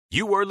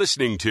You are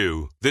listening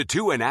to the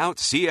Two and Out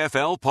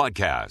CFL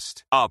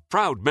podcast, a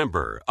proud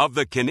member of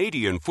the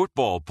Canadian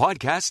Football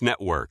Podcast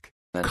Network.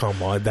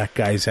 Come on, that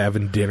guy's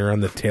having dinner on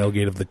the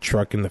tailgate of the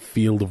truck in the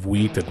field of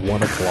wheat at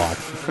 1 o'clock.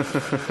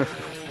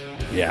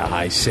 Yeah,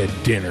 I said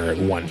dinner at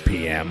 1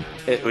 p.m.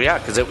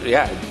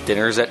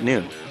 Dinner's at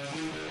noon.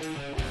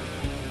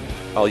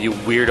 All you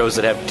weirdos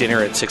that have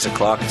dinner at 6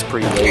 o'clock, it's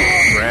pretty late.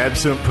 Grab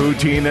some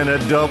poutine and a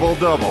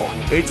double-double.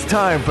 It's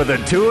time for the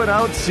Two and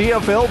Out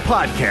CFL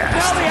podcast.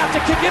 Now they have to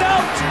kick it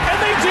out,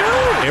 and they do!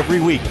 Every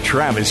week,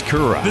 Travis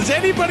Kura. Does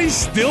anybody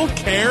still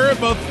care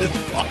about this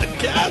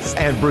podcast?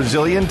 And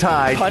Brazilian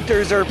Tide.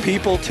 Hunters are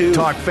people, too.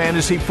 Talk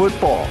fantasy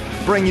football,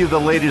 bring you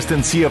the latest in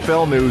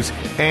CFL news,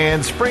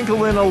 and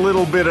sprinkle in a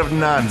little bit of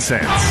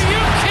nonsense. Are you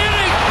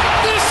kidding?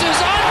 This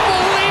is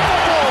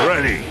unbelievable!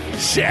 Ready,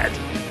 set,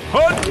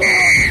 hunt!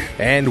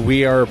 And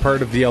we are a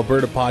part of the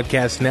Alberta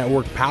Podcast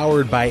Network,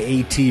 powered by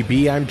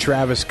ATB. I'm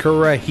Travis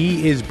Kura.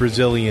 He is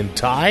Brazilian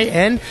Ty,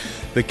 and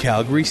the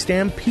Calgary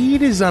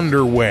Stampede is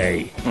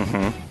underway.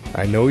 Mm-hmm.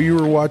 I know you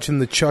were watching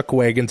the Chuck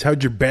Wagons.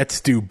 How'd your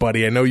bets do,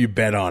 buddy? I know you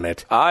bet on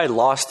it. I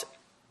lost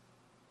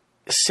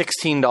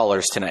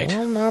 $16 tonight.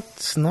 Well,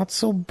 not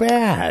so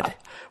bad.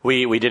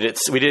 We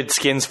did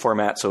skins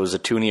format, so it was a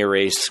two-year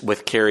race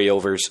with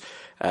carryovers.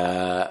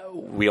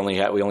 We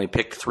only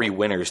picked 3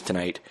 winners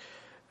tonight,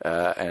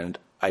 and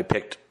I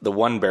picked the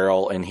one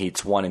barrel in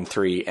heats 1 and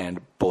 3,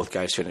 and both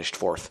guys finished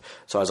 4th.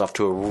 So I was off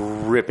to a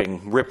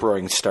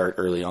rip-roaring start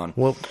early on.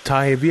 Well,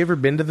 Ty, have you ever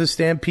been to the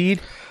Stampede?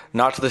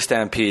 Not to the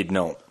Stampede,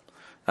 no.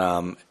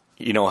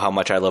 You know how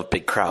much I love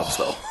big crowds,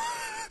 though.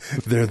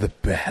 They're the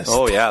best.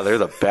 Oh, yeah, they're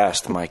the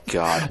best. My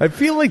God. I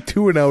feel like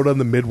Two and Out on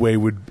the Midway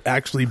would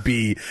actually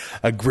be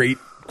a great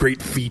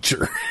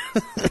feature.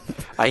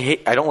 I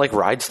don't like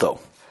rides, though.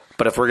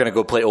 But if we're going to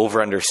go play over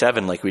under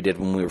 7 like we did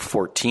when we were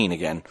 14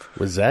 again.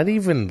 Was that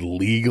even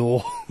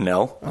legal?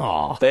 No.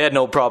 Aw. They had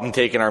no problem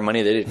taking our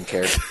money. They didn't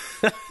care.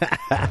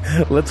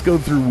 Let's go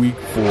through week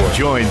 4.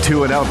 Join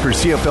Two and Out for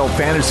CFL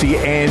Fantasy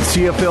and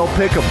CFL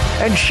Pick'em.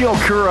 And show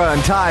Kura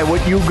and Ty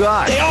what you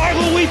got. They are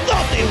who we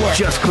thought they were!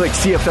 Just click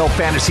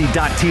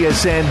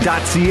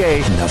cflfantasy.tsn.ca.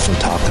 Enough from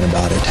talking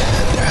about it.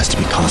 There has to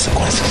be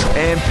consequences.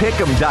 And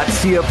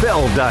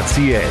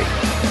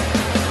pick'em.cfl.ca.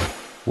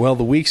 Well,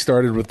 the week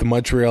started with the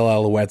Montreal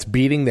Alouettes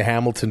beating the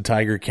Hamilton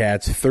Tiger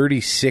Cats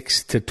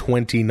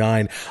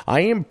 36-29.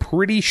 I am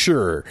pretty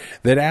sure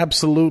that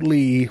let's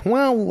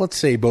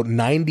say about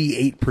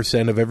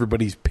 98% of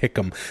everybody's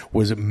pick'em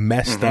was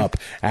messed up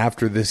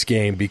after this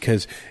game,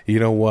 because you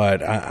know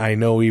what? I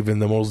know even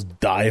the most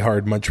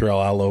diehard Montreal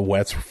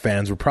Alouettes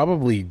fans were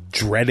probably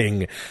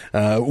dreading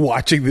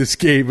watching this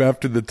game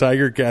after the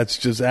Tiger Cats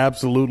just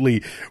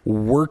absolutely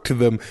worked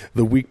them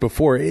the week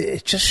before.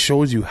 It just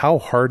shows you how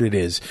hard it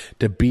is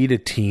to beat a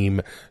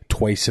team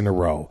twice in a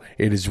row.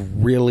 It is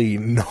really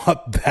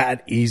not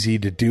that easy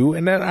to do.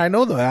 And I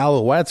know the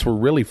Alouettes were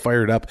really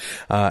fired up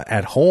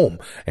at home,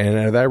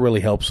 and that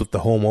really helps with the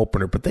home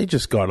opener. But they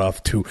just got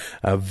off to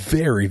a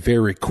very,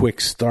 very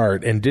quick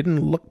start and didn't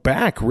look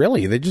back,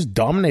 really. They just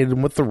dominated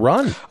them with the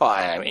run. Oh,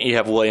 I mean, you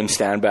have William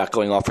Stanback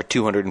going off for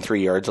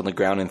 203 yards on the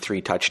ground and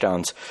 3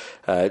 touchdowns.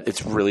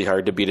 It's really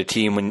hard to beat a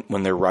team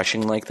when they're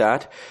rushing like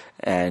that,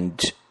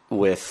 and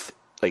with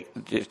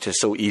it's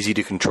just so easy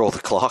to control the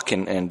clock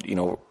and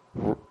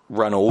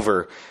run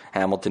over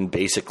Hamilton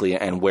basically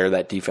and wear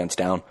that defense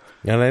down.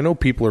 And I know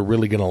people are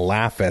really going to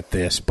laugh at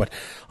this, but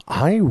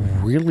I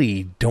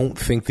really don't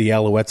think the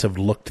Alouettes have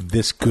looked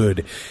this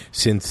good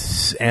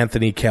since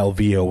Anthony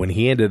Calvillo, when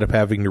he ended up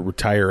having to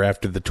retire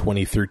after the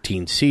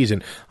 2013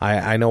 season.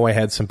 I know I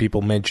had some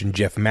people mention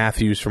Jeff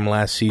Matthews from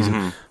last season.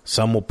 Mm-hmm.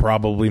 Some will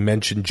probably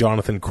mention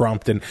Jonathan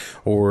Crompton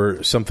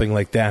or something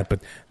like that, but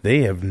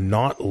they have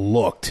not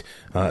looked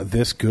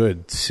this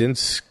good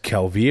since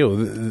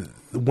Calvillo.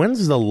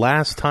 When's the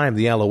last time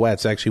the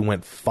Alouettes actually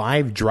went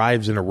 5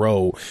 drives in a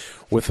row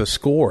with a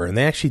score? And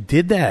they actually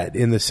did that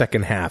in the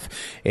second half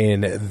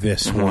in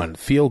this one.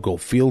 Field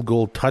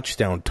goal,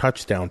 touchdown.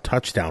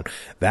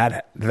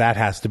 That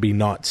has to be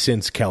not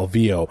since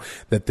Calvillo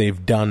that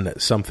they've done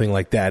something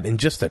like that. And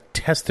just a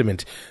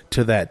testament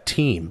to that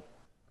team.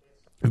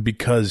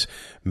 Because,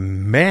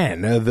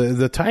 man,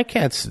 the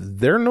Ticats,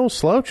 they're no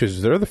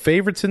slouches. They're the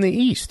favorites in the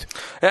East.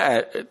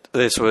 Yeah,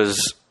 this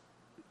was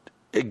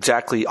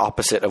exactly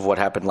opposite of what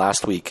happened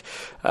last week.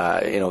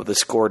 The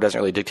score doesn't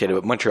really dictate it,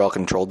 but Montreal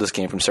controlled this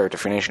game from start to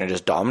finish and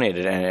just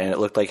dominated. And it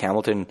looked like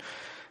Hamilton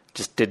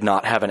just did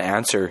not have an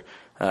answer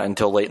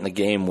until late in the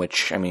game,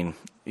 which, I mean,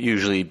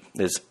 usually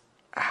is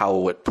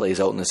how it plays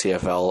out in the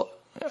CFL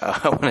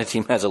when a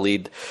team has a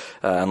lead,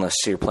 unless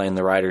you're playing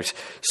the Riders.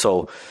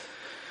 So,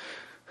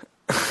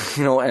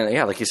 and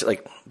yeah, like you said,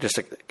 just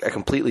a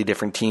completely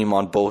different team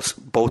on both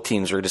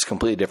teams are just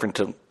completely different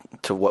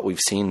to what we've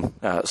seen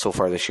so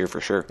far this year, for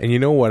sure. And you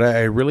know what?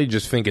 I really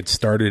just think it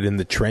started in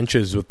the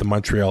trenches with the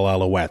Montreal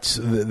Alouettes.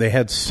 They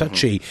had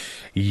such a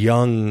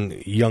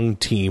young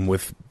team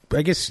with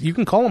I guess you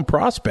can call them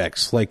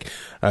prospects, like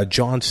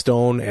John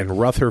Stone and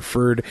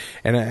Rutherford.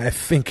 And I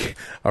think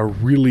a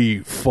really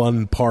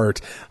fun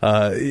part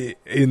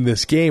in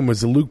this game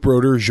was the Luc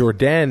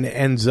Brodeur-Jourdain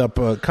ends up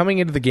coming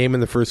into the game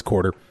in the first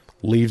quarter,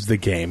 leaves the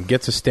game,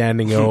 gets a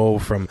standing O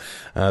from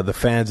the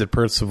fans at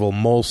Percival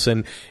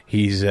Molson.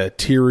 He's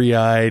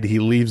teary-eyed. He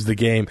leaves the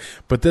game.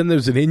 But then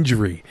there's an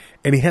injury,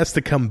 and he has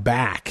to come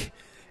back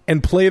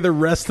and play the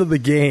rest of the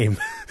game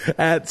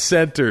at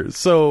center.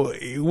 So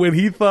when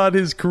he thought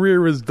his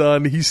career was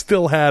done, he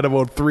still had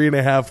about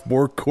 3.5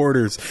 more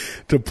quarters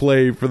to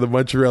play for the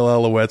Montreal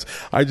Alouettes.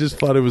 I just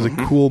thought it was a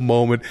cool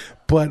moment.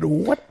 But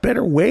what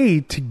better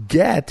way to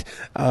get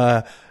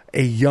a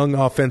young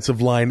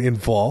offensive line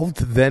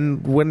involved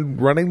than when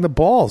running the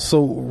ball?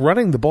 So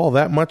running the ball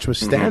that much with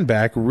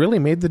Stanback really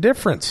made the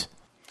difference.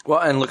 Well,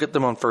 and look at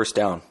them on first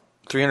down.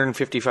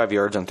 355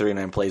 yards on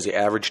 39 plays. They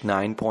averaged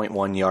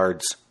 9.1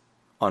 yards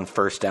on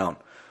first down.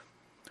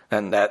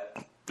 And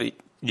that,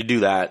 you do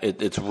that,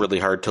 it's really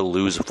hard to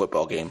lose a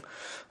football game.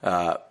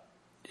 Like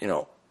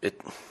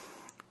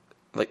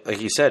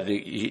you said,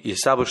 you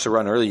establish the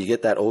run early, you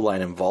get that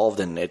O-line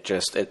involved, and it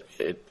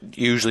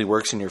usually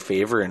works in your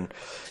favor, and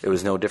it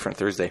was no different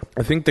Thursday.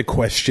 I think the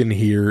question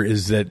here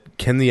is that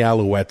can the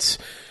Alouettes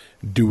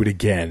do it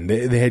again?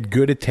 They had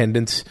good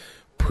attendance.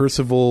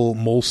 Percival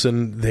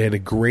Molson, they had a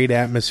great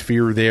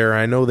atmosphere there.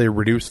 I know they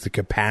reduced the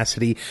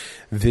capacity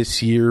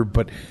this year,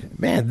 but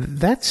man,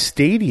 that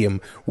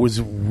stadium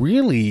was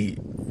really,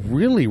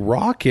 really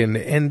rocking,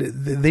 and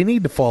they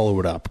need to follow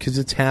it up because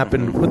it's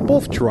happened with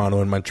both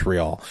Toronto and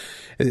Montreal.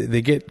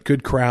 They get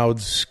good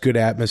crowds, good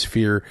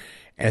atmosphere,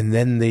 and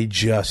then they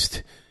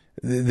just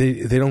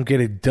they don't get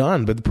it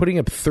done. But putting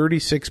up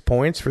 36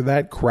 points for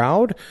that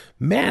crowd,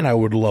 man, I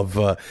would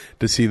love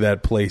to see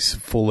that place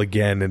full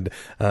again and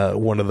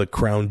one of the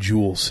crown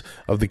jewels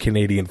of the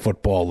Canadian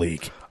Football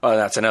League.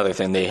 That's another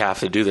thing. They have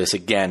to do this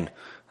again.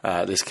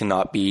 This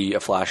cannot be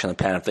a flash in the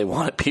pan if they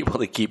want people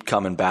to keep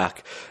coming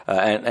back.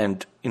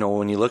 And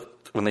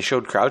when they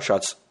showed crowd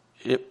shots,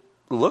 it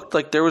looked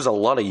like there was a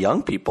lot of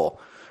young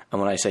people. And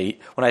when I say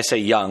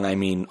young, I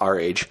mean our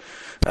age,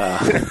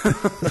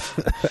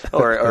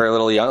 or a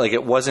little young. Like,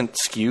 it wasn't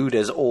skewed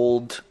as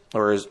old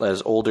or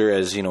as older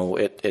as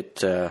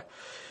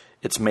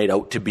it's made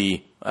out to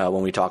be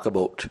when we talk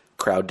about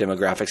crowd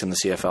demographics in the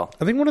CFL.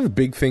 I think one of the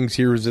big things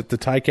here is that the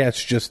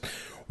Ticats just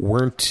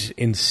weren't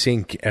in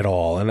sync at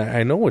all. And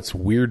I know it's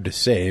weird to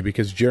say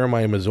because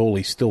Jeremiah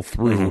Mazzoli still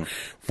threw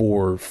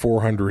for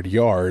 400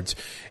 yards,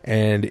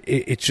 and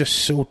it's just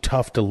so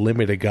tough to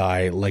limit a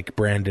guy like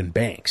Brandon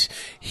Banks.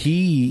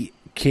 He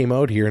came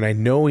out here, and I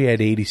know he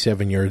had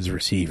 87 yards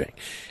receiving.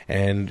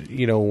 And,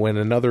 when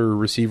another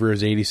receiver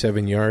has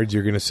 87 yards,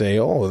 you're going to say,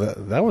 oh,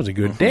 that was a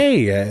good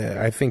day.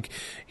 I think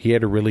he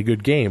had a really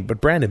good game. But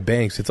Brandon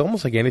Banks, it's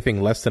almost like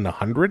anything less than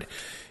 100,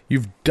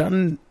 you've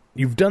done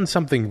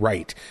something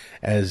right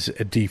as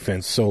a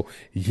defense. So,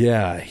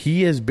 yeah,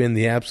 he has been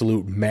the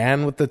absolute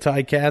man with the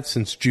Ticats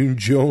since June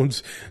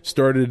Jones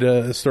started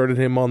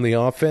him on the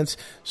offense.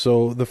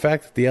 So the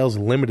fact that the Owls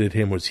limited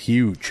him was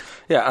huge.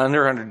 Yeah,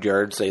 under 100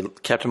 yards. They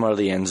kept him out of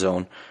the end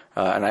zone.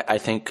 And I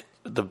think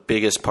the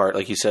biggest part,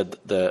 like you said,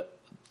 the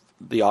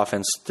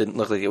offense didn't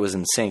look like it was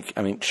in sync.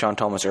 I mean, Sean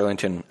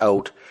Thomas-Erlington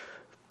out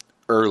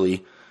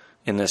early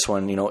in this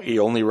one. He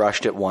only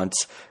rushed it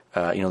once.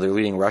 Their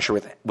leading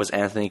rusher was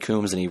Anthony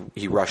Coombs, and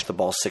he rushed the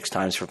ball 6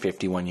 times for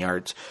 51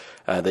 yards.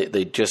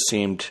 They just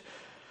seemed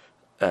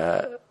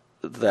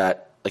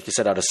that, like you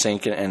said, out of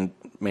sync, and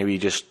maybe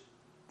just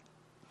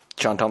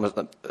Sean Thomas.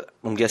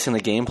 I'm guessing the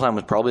game plan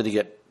was probably to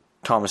get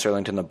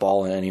Thomas-Erlington the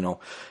ball and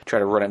try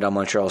to run it down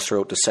Montreal's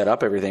throat to set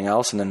up everything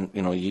else, and then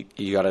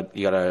you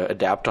gotta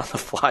adapt on the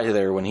fly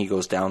there when he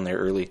goes down there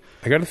early.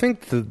 I gotta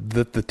think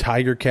that the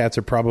Tiger Cats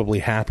are probably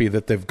happy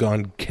that they've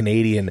gone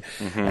Canadian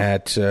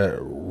at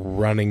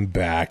running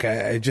back.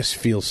 I just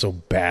feel so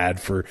bad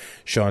for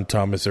Sean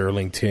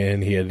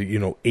Thomas-Erlington. He had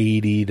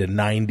 80 to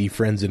 90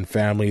 friends and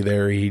family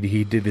there.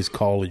 He did his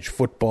college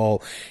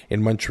football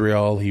in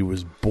Montreal. He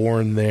was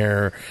born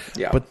there,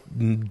 but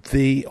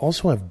they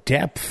also have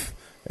depth.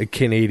 A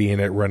Canadian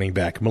at running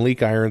back.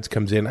 Malik Irons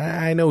comes in.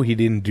 I know he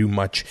didn't do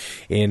much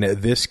in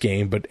this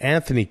game, but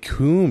Anthony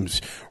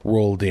Coombs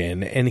rolled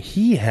in, and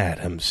he had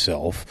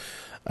himself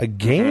a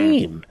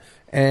game.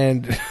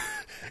 And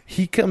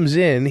he comes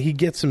in, he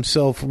gets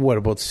himself,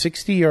 about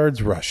 60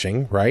 yards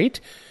rushing, right?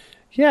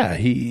 Yeah,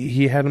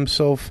 he had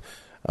himself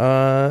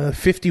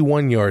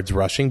 51 yards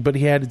rushing, but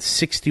he had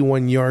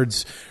 61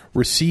 yards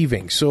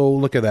receiving. So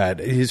look at that.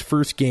 His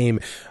first game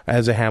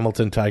as a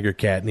Hamilton Tiger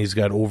Cat, and he's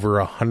got over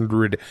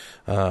 100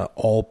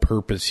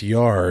 all-purpose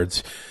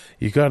yards.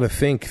 You got to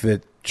think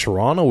that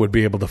Toronto would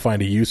be able to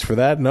find a use for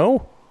that,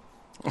 no?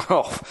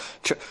 Oh,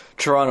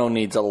 Toronto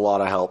needs a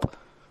lot of help.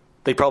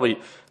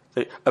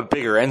 A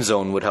bigger end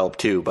zone would help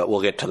too, but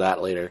we'll get to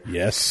that later.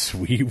 Yes,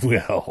 we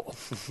will.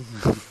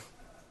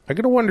 I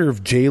got to wonder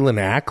if Jalen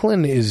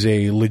Acklin is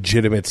a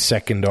legitimate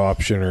second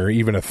option or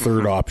even a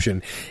third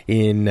option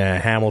in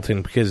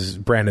Hamilton, because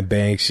Brandon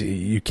Banks,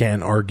 you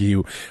can't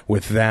argue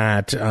with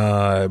that.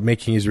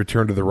 Making his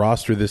return to the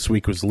roster this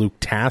week was Luke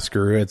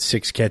Tasker, who had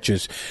 6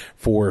 catches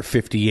for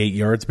 58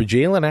 yards. But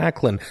Jalen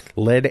Acklin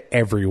led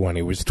everyone.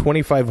 He was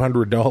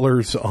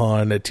 $2,500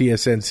 on a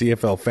TSN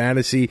CFL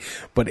Fantasy,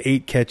 but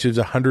 8 catches,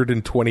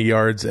 120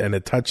 yards, and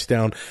a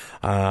touchdown.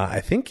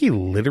 I think he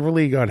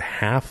literally got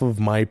half of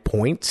my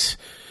points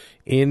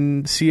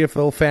in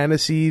CFL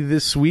Fantasy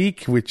this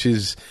week, which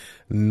is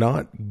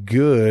not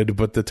good,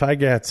 but the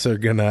Tigats are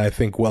going to, I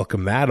think,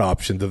 welcome that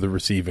option to the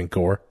receiving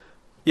core.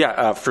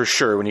 Yeah, for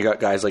sure. When you got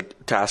guys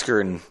like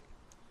Tasker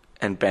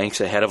and Banks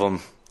ahead of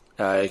them,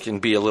 it can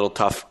be a little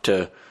tough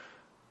to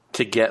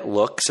get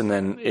looks. And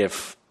then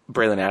if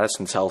Braylon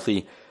Addison's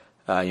healthy,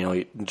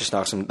 he just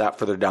knocks him that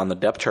further down the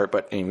depth chart.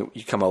 But you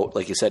come out,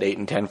 like you said, 8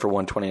 and 10 for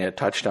 120 and a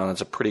touchdown.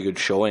 It's a pretty good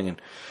showing,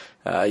 and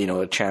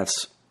a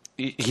chance.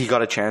 He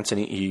got a chance, and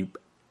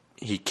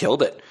he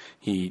killed it.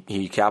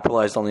 He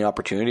capitalized on the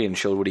opportunity and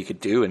showed what he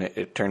could do, and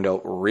it turned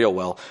out real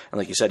well. And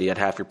like you said, he had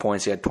half your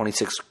points. He had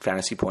 26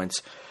 fantasy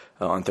points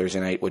on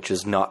Thursday night, which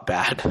is not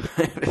bad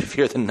if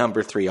you're the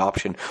number 3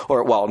 option,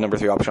 number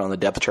 3 option on the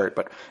depth chart.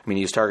 But I mean,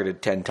 he was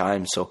targeted 10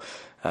 times, so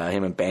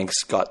him and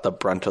Banks got the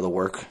brunt of the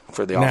work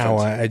for the offense. Now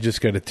I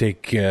just got to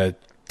take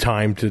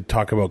time to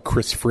talk about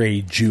Chris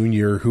Frey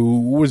Jr.,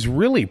 who was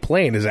really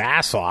playing his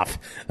ass off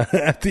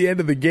at the end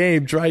of the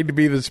game, trying to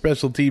be the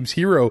special teams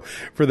hero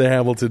for the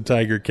Hamilton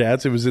Tiger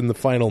Cats. It was in the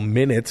final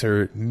minutes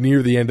or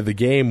near the end of the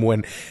game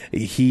when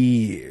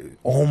he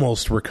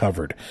almost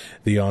recovered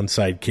the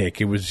onside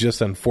kick. It was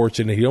just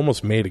unfortunate. He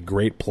almost made a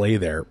great play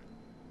there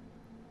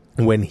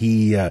when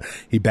he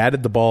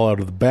batted the ball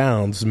out of the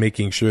bounds,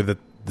 making sure that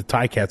the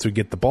Ticats would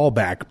get the ball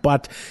back,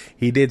 but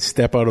he did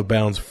step out of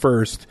bounds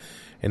first,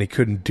 and he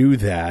couldn't do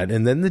that.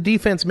 And then the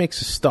defense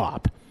makes a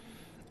stop.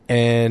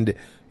 And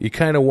you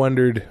kind of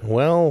wondered,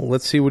 well,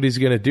 let's see what he's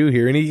going to do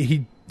here. And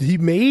he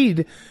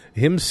made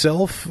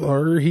himself,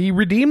 or he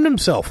redeemed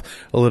himself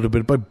a little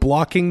bit by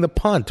blocking the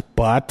punt.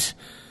 But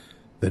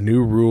the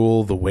new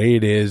rule, the way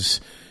it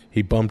is,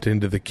 he bumped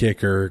into the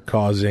kicker,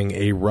 causing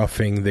a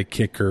roughing the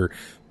kicker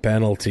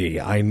penalty.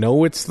 I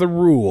know it's the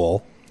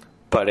rule,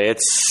 but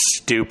it's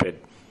stupid.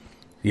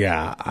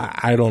 Yeah,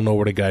 I don't know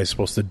what a guy's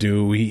supposed to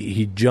do.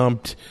 He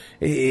jumped.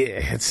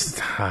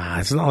 It's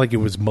not like it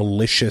was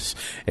malicious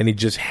and he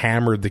just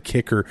hammered the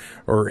kicker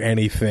or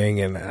anything.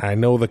 And I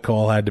know the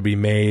call had to be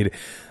made,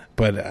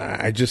 but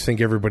I just think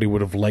everybody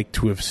would have liked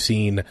to have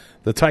seen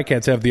the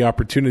Ticats have the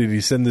opportunity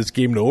to send this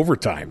game to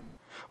overtime.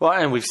 Well,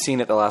 and we've seen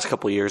it the last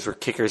couple of years where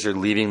kickers are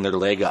leaving their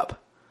leg up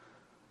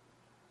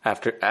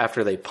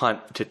after they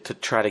punt to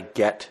try to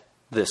get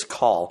this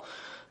call.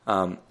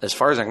 As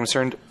far as I'm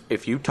concerned,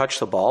 if you touch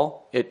the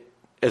ball,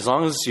 as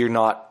long as you're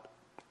not,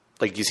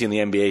 like you see in the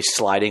NBA,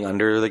 sliding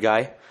under the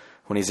guy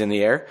when he's in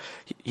the air,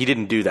 he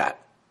didn't do that.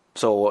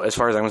 So as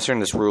far as I'm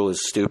concerned, this rule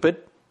is stupid.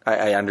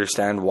 I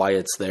understand why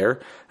it's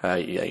there.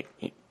 I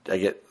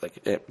get,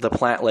 like, the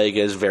plant leg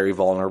is very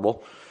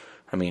vulnerable.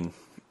 I mean,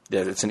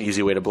 it's an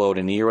easy way to blow out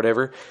a knee or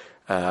whatever,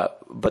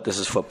 but this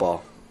is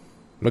football.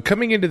 Now,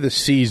 coming into the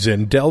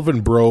season,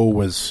 Delvin Breaux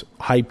was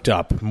hyped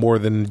up more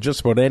than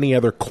just about any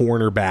other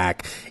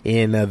cornerback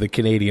in the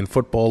Canadian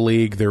Football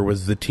League. There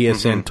was the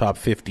TSN Top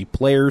 50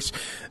 players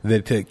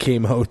that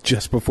came out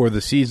just before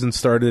the season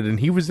started, and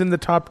he was in the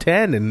top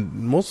 10. And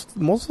most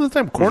of the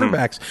time,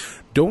 cornerbacks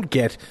don't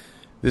get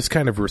this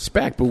kind of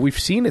respect, but we've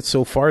seen it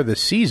so far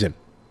this season,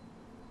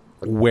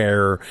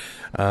 where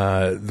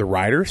the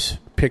Riders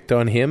picked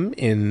on him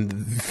in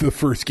the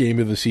first game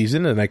of the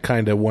season, and I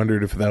kind of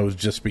wondered if that was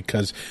just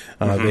because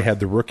they had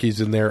the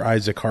rookies in there.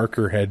 Isaac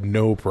Harker had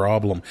no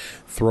problem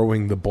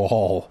throwing the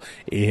ball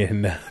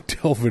in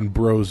Delvin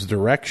Breaux's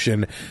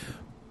direction,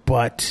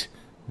 but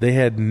they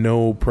had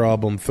no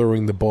problem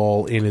throwing the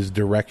ball in his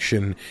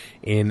direction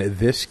in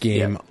this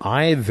game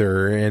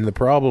either. And the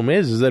problem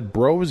is that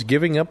Breaux was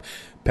giving up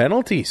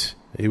penalties.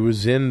 It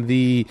was in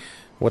the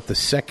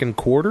second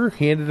quarter,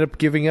 he ended up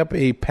giving up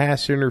a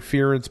pass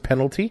interference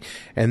penalty.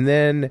 And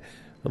then,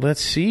 let's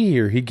see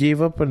here, he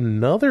gave up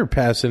another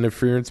pass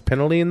interference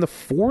penalty in the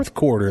fourth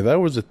quarter.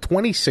 That was a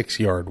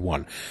 26-yard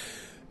one.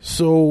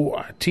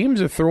 So teams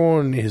are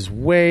throwing his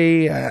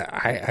way.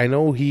 I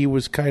know he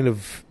was kind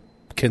of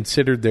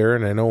considered there,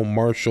 and I know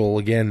Marshall,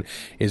 again,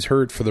 is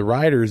hurt for the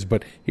Riders,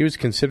 but he was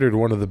considered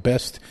one of the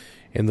best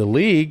in the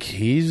league.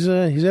 He's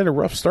had a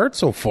rough start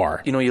so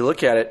far. You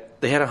look at it,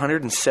 they had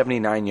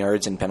 179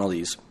 yards in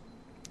penalties,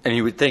 and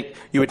you would think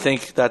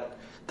that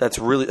that's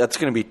going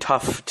to be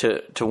tough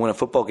to win a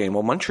football game.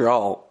 Well,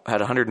 Montreal had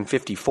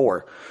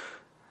 154.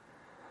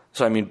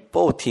 So I mean,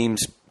 both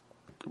teams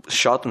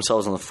shot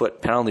themselves in the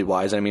foot penalty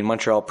wise. I mean,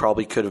 Montreal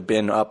probably could have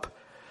been up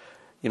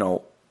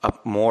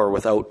more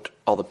without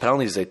all the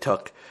penalties they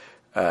took,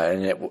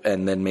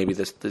 and then maybe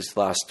this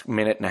last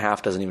minute and a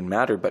half doesn't even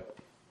matter, but.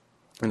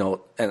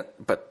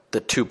 But the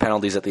two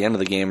penalties at the end of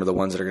the game are the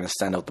ones that are going to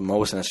stand out the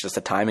most, and it's just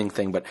a timing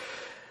thing. But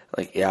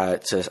Like, yeah,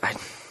 it says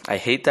I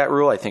hate that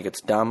rule. I think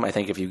it's dumb. I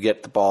think if you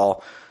get the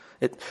ball,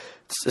 it's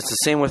the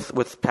same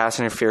with pass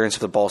interference.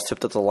 If the ball's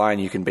tipped at the line,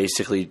 you can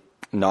basically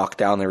knock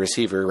down the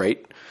receiver,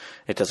 right?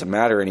 It doesn't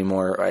matter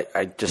anymore.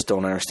 I just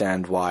don't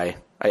understand why.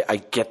 I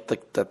get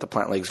that the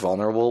plant leg's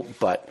vulnerable,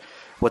 but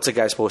what's a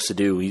guy supposed to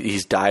do?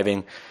 He's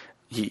diving.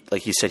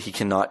 Like you said, he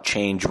cannot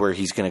change where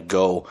he's going to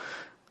go.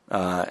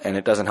 And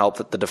it doesn't help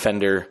that the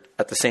defender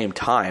at the same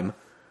time,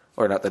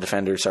 or not the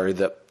defender, sorry,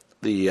 the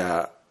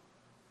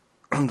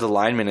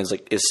lineman is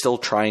still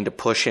trying to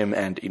push him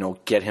and,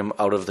 get him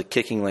out of the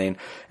kicking lane,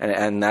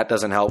 and that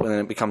doesn't help, and then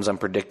it becomes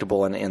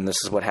unpredictable, and this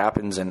is what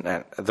happens,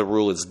 and the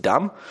rule is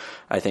dumb.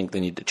 I think they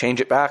need to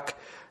change it back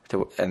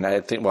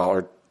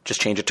or just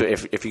change it to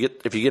if you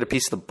get a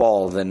piece of the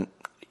ball, then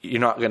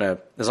you're not gonna,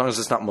 as long as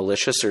it's not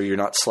malicious or you're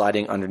not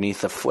sliding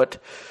underneath the foot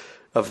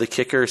of the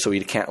kicker so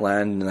he can't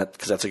land,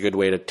 because that's a good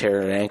way to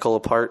tear an ankle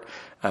apart,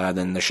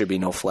 then there should be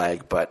no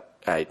flag. But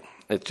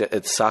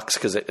it sucks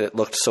because it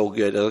looked so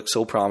good, it looked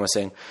so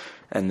promising,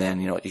 and then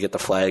you get the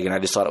flag, and I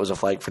just thought it was a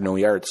flag for no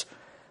yards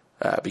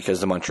because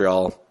the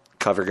Montreal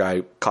cover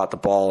guy caught the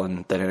ball,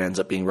 and then it ends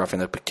up being roughing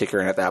the kicker,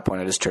 and at that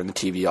point I just turned the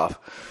TV off.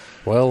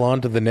 Well, on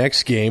to the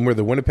next game where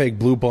the Winnipeg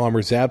Blue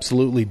Bombers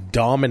absolutely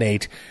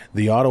dominate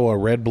the Ottawa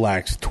Red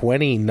Blacks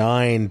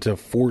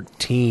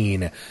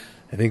 29-14.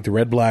 I think the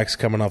Red Blacks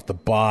coming off the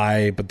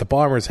bye, but the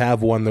Bombers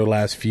have won their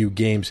last few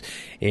games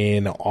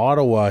in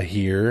Ottawa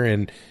here,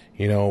 and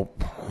there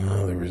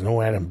was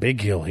no Adam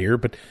Bighill here,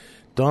 but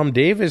Dom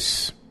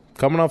Davis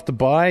coming off the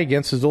bye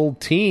against his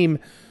old team.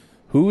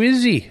 Who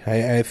is he?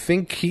 I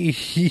think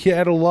he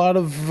had a lot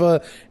of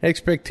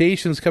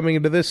expectations coming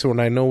into this one.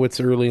 I know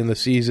it's early in the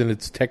season.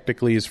 It's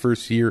technically his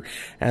first year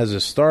as a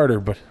starter,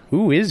 but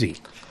who is he?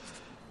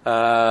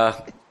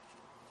 I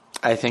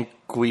think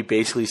we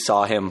basically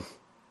saw him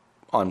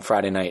on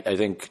Friday night. I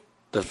think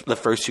the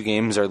first two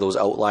games are those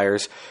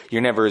outliers.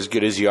 You're never as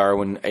good as you are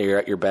when you're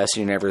at your best.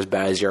 You're never as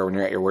bad as you are when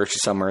you're at your worst.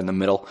 You're somewhere in the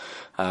middle.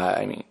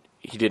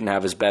 He didn't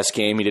have his best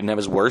game. He didn't have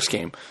his worst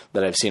game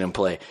that I've seen him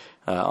play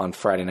on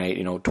Friday night.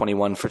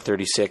 21 for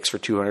 36 for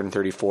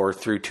 234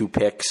 through 2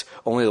 picks.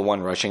 Only the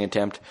one rushing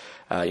attempt.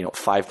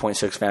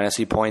 5.6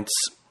 fantasy points.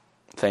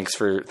 Thanks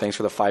for the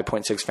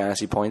 5.6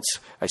 fantasy points.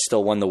 I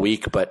still won the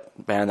week, but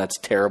man, that's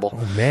terrible.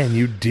 Oh man,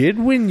 you did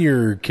win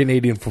your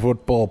Canadian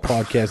Football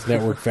Podcast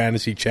Network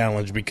Fantasy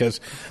Challenge because...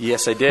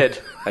 Yes, I did.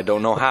 I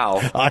don't know how.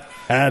 I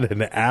had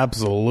an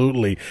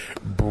absolutely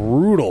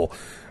brutal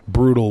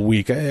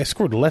week. I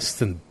scored less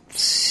than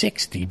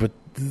 60, but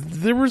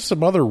there were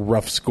some other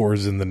rough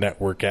scores in the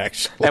network,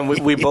 actually. And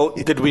we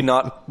both, did we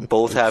not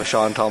both have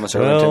Sean Thomas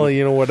Erlington? Well,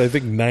 you know what? I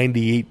think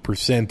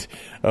 98%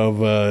 of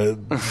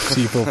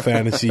CFL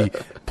fantasy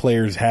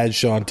players had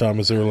Sean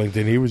Thomas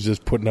Erlington. He was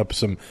just putting up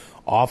some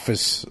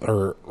office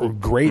or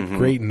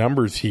great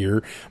numbers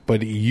here,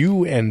 but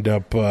you end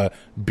up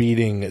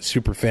beating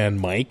Superfan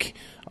Mike.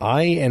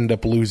 I end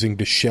up losing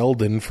to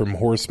Sheldon from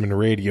Horseman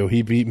Radio.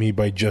 He beat me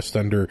by just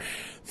under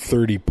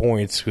 30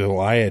 points. So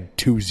I had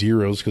 2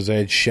 zeros because I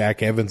had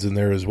Shaq Evans in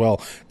there as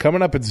well.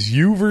 Coming up, it's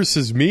you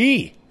versus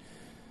me.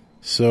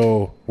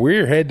 So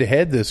we're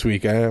head-to-head this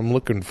week. I'm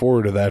looking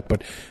forward to that.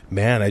 But,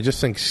 man, I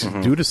just think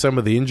due to some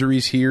of the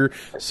injuries here,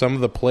 some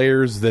of the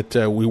players that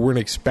we weren't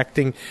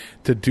expecting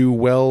to do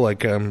well,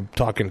 like I'm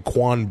talking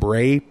Quan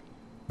Bray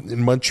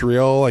in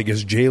Montreal, I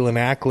guess Jalen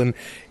Acklin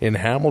in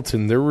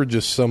Hamilton, there were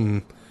just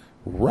some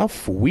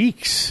rough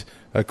weeks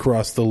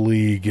across the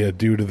league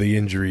due to the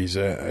injuries.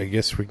 I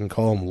guess we can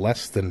call them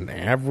less than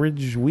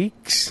average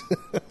weeks.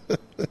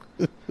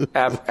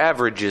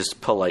 Average is a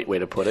polite way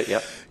to put it,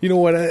 yep. You know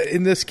what?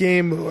 In this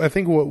game, I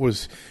think what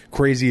was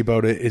crazy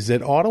about it is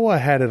that Ottawa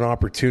had an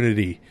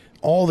opportunity,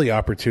 all the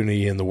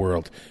opportunity in the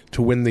world,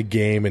 to win the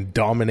game and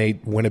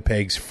dominate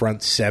Winnipeg's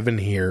front seven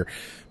here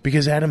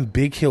because Adam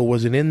Bighill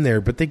wasn't in there.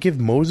 But they give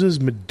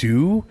Moses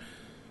Madu,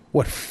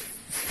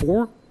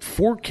 four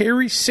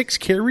carries, 6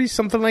 carries,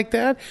 something like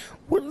that.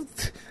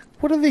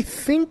 What are they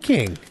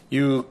thinking?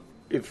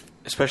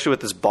 Especially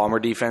with this Bomber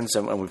defense,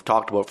 and we've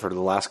talked about for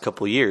the last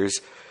couple of years,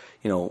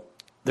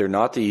 they're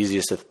not the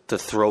easiest to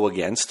throw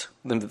against.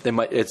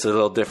 It's a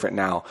little different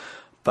now,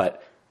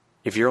 but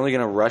if you're only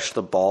going to rush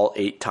the ball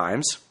 8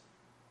 times,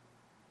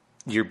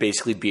 you're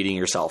basically beating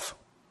yourself.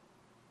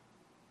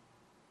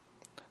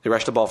 They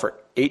rushed the ball for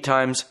 8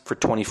 times for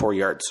 24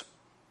 yards.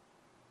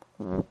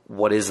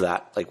 What is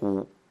that? Like,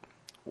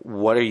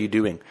 what are you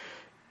doing?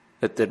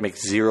 That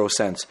makes zero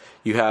sense.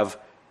 You have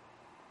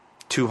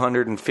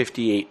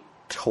 258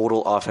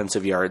 total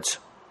offensive yards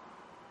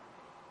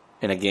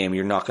in a game.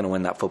 You're not going to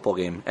win that football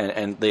game.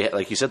 And they,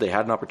 like you said, they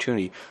had an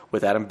opportunity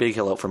with Adam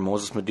Bighill out for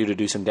Moses Madu to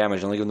do some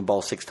damage, only giving the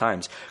ball 6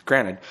 times.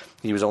 Granted,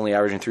 he was only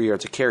averaging 3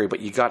 yards a carry, but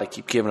you got to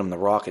keep giving him the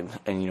rock and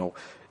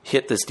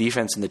hit this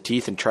defense in the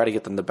teeth and try to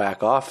get them to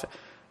back off.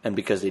 And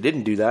because they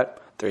didn't do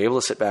that, they're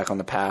able to sit back on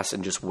the pass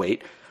and just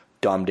wait.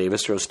 Dom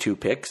Davis throws 2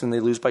 picks, and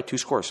they lose by 2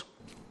 scores.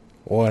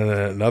 Well, and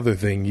another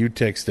thing, you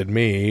texted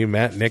me,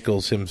 Matt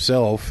Nichols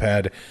himself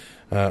had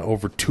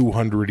over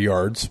 200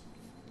 yards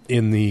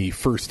in the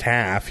first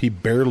half. He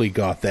barely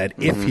got that,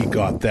 if he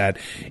got that,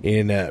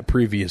 in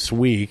previous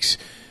weeks.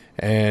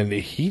 And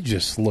he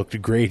just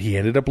looked great. He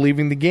ended up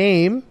leaving the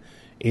game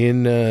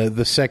in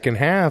the second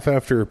half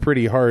after a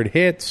pretty hard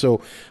hit. So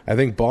I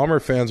think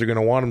Bomber fans are going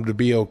to want him to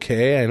be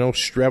okay. I know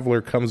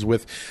Strevler comes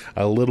with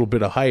a little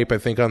bit of hype. I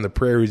think on the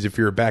Prairies, if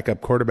you're a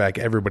backup quarterback,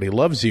 everybody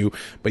loves you.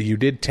 But you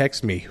did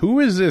text me, who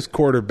is this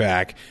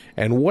quarterback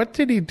and what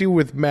did he do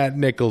with Matt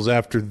Nichols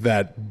after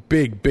that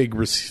big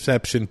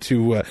reception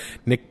to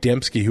Nick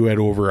Dembski, who had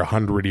over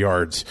 100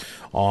 yards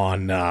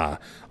on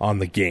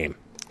the game?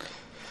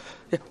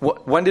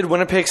 When did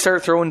Winnipeg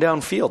start throwing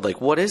downfield?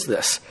 Like, what is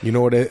this? You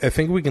know what? I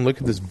think we can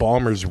look at this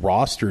Bombers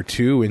roster,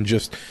 too, and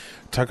just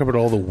talk about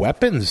all the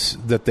weapons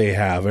that they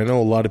have. I know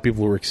a lot of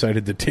people were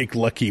excited to take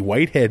Lucky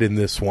Whitehead in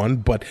this one,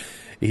 but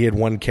he had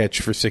one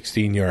catch for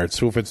 16 yards.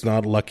 So if it's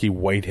not Lucky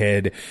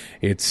Whitehead,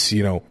 it's,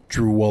 Drew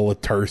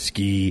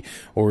Wolodarski,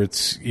 or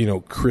it's,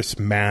 Chris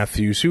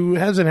Matthews, who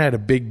hasn't had a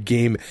big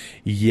game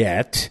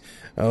yet.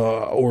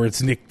 Or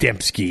it's Nick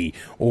Dembski,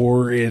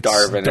 or it's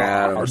Darvin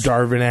Adams.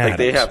 Like,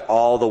 they have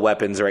all the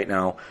weapons right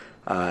now,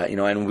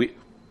 and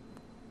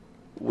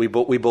we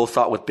both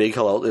thought with Big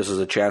Hill out, this was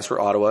a chance for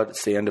Ottawa to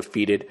stay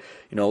undefeated.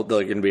 They're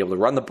going to be able to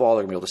run the ball,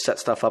 they're going to be able to set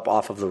stuff up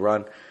off of the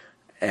run,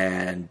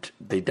 and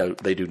they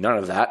do none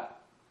of that.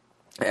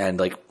 And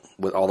like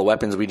with all the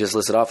weapons we just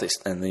listed off,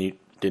 and they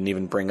didn't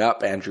even bring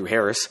up Andrew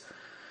Harris.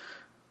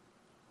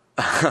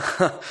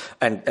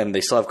 and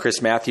they still have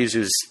Chris Matthews,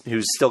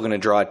 who's still going to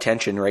draw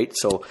attention, right?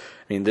 So,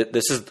 I mean,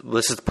 this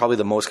is probably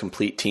the most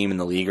complete team in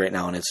the league right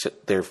now, and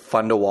they're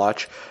fun to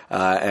watch,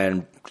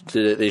 and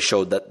they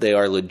showed that they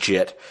are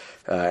legit.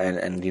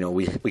 And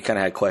we kind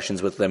of had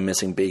questions with them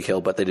missing Big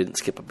Hill, but they didn't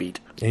skip a beat.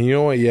 And you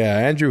know what? Yeah,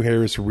 Andrew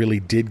Harris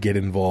really did get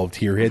involved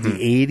here. He had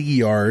the 80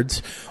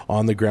 yards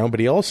on the ground, but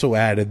he also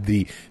added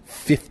the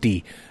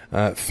 50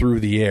 through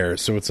the air.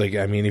 So it's like,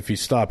 I mean, if you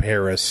stop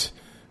Harris,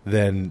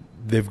 then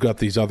they've got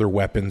these other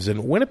weapons,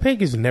 and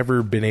Winnipeg has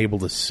never been able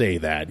to say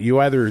that. You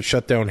either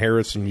shut down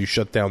Harris and you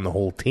shut down the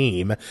whole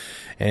team,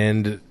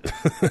 and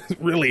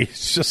really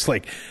it's just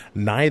like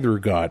neither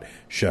got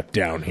shut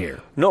down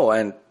here. No,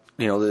 and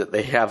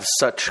they have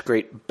such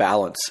great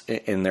balance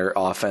in their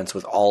offense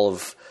with all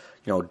of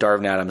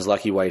Darvin Adams,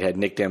 Lucky Whitehead,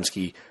 Nick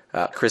Dembski,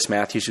 Chris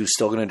Matthews, who's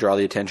still going to draw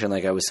the attention,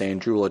 like I was saying,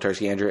 Drew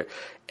Wolodarski, Andrew.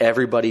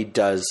 Everybody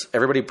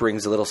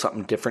brings a little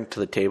something different to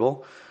the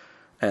table,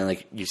 and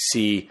like you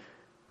see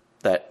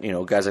that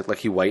guys like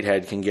Lucky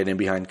Whitehead can get in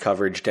behind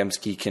coverage.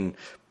 Dembski can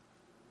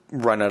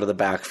run out of the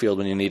backfield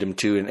when you need him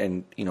to,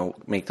 and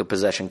make the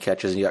possession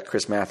catches. And you got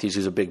Chris Matthews,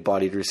 who's a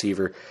big-bodied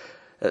receiver.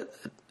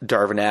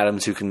 Darvin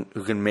Adams, who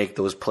can make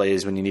those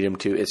plays when you need him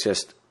to. It's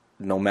just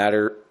no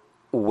matter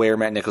where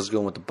Matt Nichols is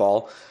going with the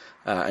ball.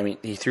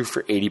 He threw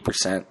for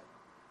 80%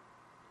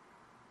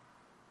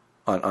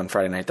 on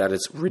Friday night. That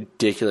is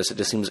ridiculous. It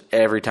just seems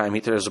every time he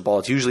throws the ball,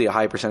 it's usually a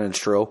high percentage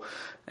throw,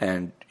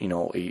 and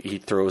he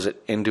throws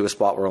it into a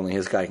spot where only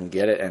his guy can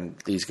get it, and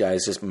these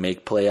guys just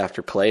make play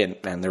after play,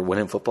 and they're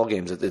winning football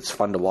games. It's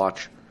fun to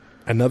watch.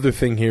 Another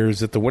thing here is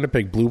that the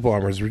Winnipeg Blue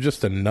Bombers were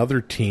just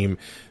another team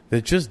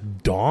that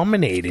just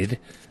dominated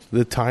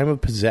the time of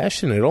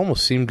possession. It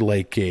almost seemed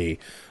like a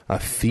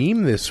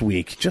theme this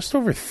week. Just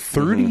over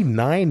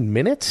 39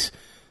 minutes.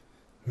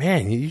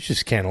 Man, you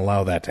just can't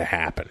allow that to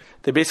happen.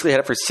 They basically had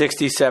it for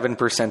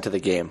 67% of the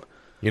game.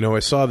 I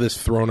saw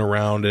this thrown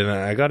around, and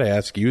I got to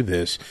ask you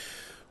this.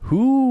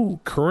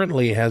 Who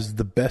currently has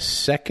the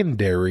best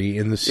secondary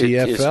in the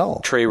CFL?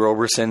 Is Trey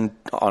Roberson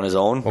on his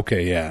own?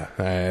 Okay, yeah.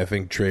 I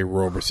think Trey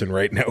Roberson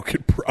right now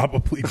could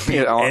probably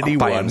beat anyone.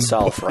 By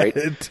himself,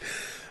 right?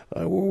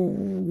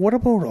 What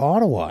about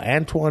Ottawa?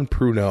 Antoine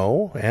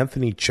Pruneau,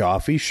 Anthony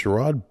Chaffee,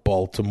 Sherrod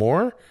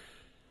Baltimore.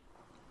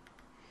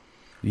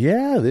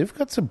 Yeah, they've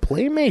got some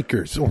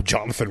playmakers. Oh,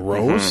 Jonathan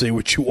Rose, say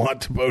what you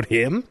want about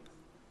him.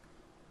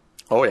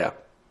 Oh, yeah.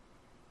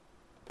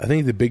 I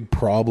think the big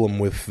problem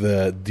with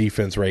the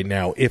defense right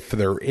now, if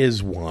there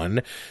is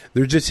one,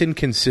 they're just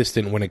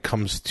inconsistent when it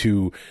comes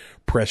to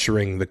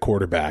pressuring the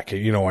quarterback. I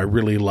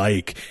really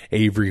like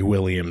Avery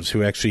Williams,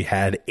 who actually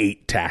had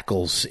 8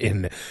 tackles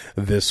in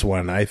this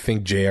one. I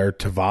think J.R.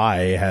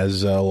 Tavai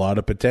has a lot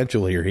of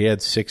potential here. He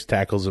had 6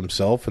 tackles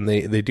himself, and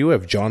they do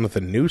have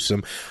Jonathan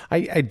Newsom.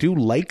 I do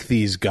like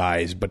these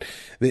guys, but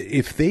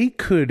if they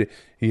could,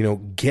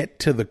 get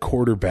to the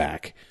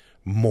quarterback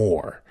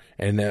more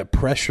and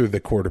pressure the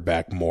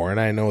quarterback more. And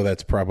I know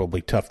that's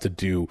probably tough to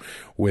do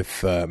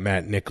with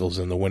Matt Nichols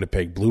and the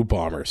Winnipeg Blue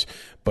Bombers.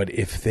 But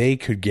if they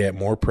could get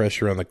more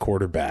pressure on the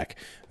quarterback,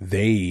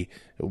 they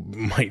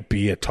might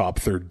be a top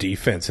 3rd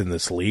defense in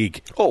this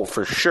league. Oh,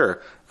 for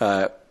sure.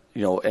 And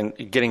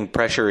getting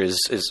pressure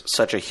is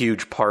such a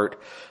huge part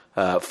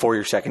for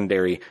your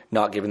secondary,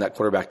 not giving that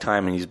quarterback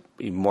time, and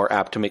he's more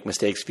apt to make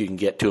mistakes if you can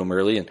get to him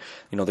early. And,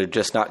 they're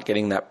just not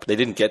getting that. They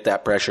didn't get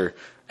that pressure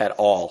at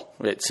all,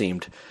 it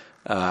seemed.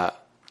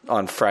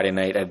 On Friday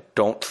night, I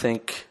don't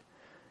think.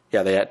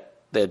 Yeah, they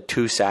had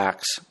 2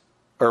 sacks,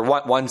 or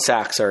one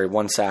sack. Sorry,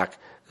 1 sack.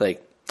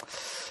 Like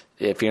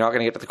if you're not going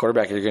to get to the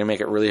quarterback, you're going to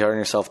make it really hard on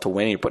yourself to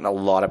win. You're putting a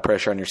lot of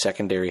pressure on your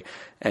secondary.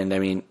 And, I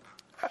mean,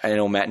 I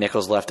know Matt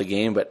Nichols left the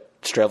game, but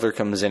Strevler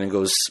comes in and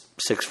goes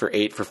 6 for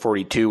 8 for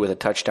 42 with a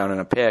touchdown and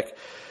a pick.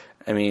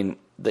 I mean,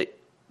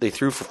 they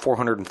threw for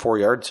 404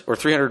 yards or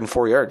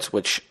 304 yards,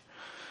 which,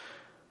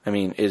 I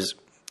mean, it's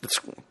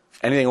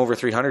anything over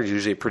 300 is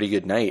usually a pretty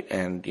good night.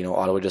 And, you know,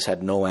 Ottawa just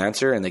had no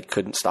answer and they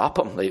couldn't stop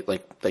them.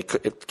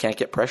 It can't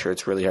get pressure.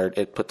 It's really hard.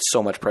 It puts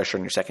so much pressure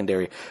on your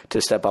secondary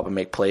to step up and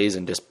make plays,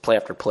 and just play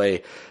after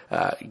play,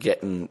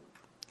 getting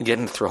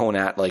thrown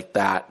at like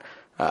that.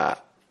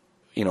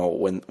 You know,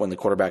 when the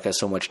quarterback has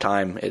so much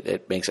time,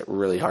 it makes it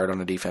really hard on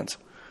the defense.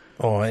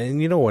 Oh,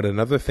 and you know what?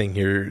 Another thing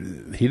here,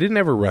 he didn't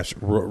have a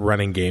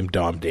running game,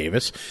 Dom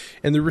Davis,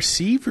 and the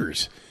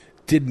receivers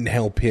didn't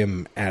help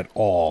him at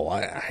all.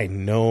 I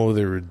know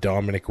there were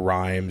Dominic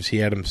Rhymes. He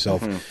had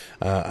himself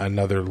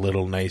another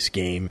little nice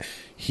game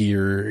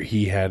here.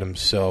 He had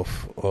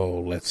himself,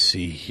 let's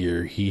see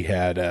here. He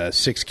had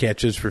 6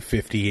 catches for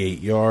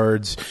 58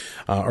 yards.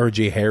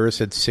 R.J. Harris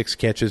had 6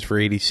 catches for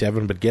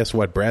 87. But guess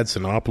what? Brad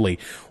Sinopoli,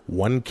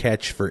 1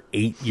 catch for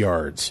 8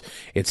 yards.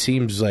 It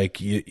seems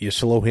like you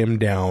slow him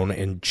down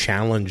and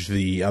challenge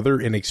the other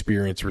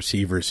inexperienced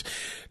receivers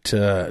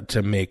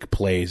to make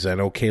plays. I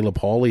know Caleb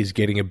Hawley's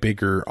getting a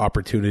bigger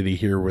opportunity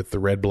here with the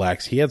Red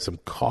Blacks. He had some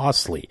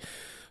costly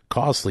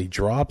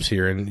drops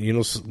here, and you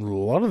know, a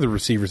lot of the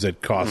receivers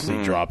had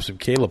costly drops. And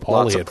Caleb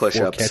Hawley had 4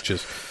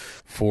 catches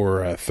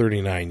for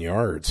 39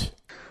 yards.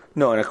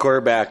 No, and a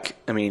quarterback,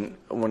 I mean,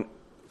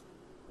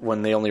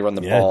 when they only run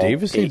the ball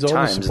Davis 8 needs all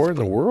times, the support in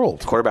the world.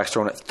 The quarterback's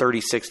thrown it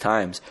 36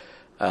 times.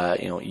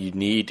 You know, you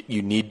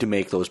need to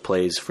make those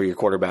plays for your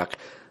quarterback.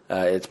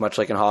 It's much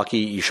like in hockey.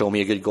 You show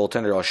me a good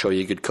goaltender, I'll show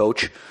you a good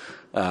coach.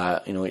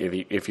 You know,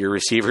 if your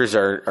receivers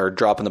are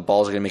dropping the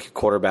balls, they're going to make your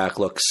quarterback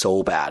look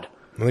so bad.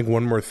 I think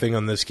one more thing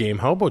on this game.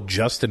 How about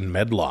Justin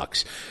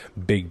Medlock's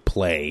big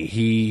play?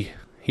 He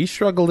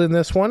struggled in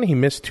this one. He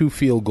missed 2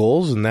 field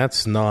goals, and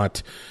that's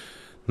not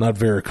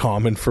very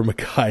common from a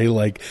guy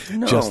like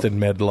Justin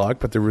Medlock.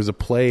 But there was a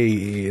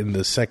play in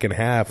the second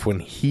half when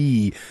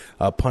he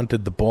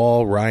punted the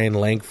ball. Ryan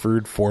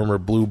Langford, former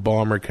Blue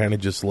Bomber, kind of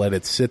just let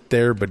it sit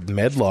there. But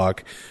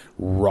Medlock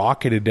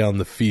rocketed down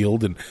the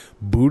field and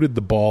booted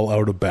the ball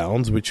out of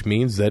bounds, which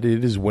means that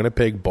it is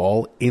Winnipeg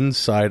ball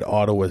inside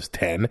Ottawa's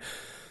 10.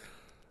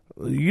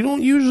 You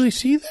don't usually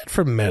see that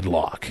from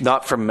Medlock.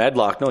 Not from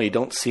Medlock. No, you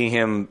don't see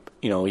him.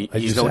 You know,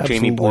 he's no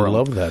Jamie Borum. I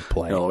love that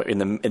play. You know, in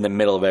the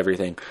middle of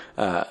everything.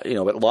 You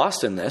know, but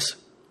lost in this,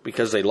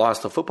 because they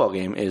lost the football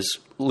game, is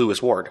Lewis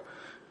Ward.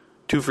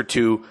 2 for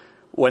 2.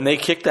 When they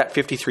kicked that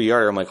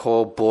 53-yarder, I'm like,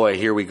 oh boy,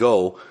 here we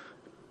go.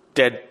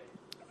 Dead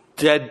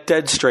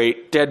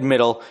straight, dead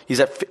middle. He's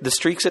at the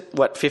streak's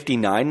at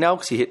 59 now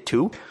because he hit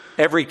 2.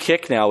 Every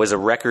kick now is a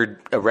record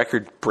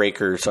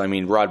breaker. So, I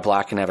mean, Rod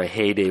Black can have a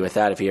heyday with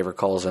that if he ever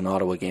calls an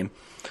Ottawa game.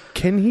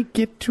 Can he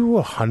get to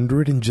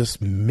 100 and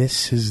just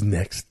miss his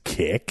next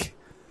kick?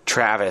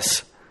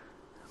 Travis.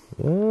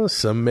 Well,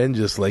 some men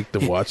just like to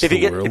watch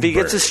the world burn. If he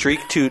gets a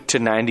streak to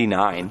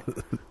 99,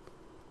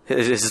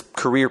 his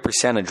career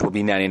percentage will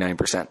be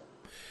 99%.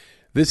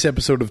 This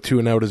episode of Two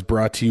and Out is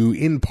brought to you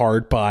in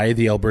part by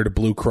the Alberta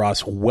Blue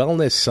Cross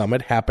Wellness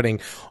Summit happening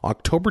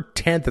October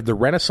 10th at the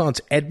Renaissance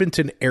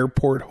Edmonton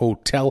Airport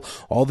Hotel.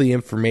 All the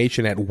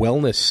information at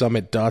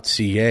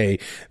wellnesssummit.ca.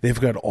 They've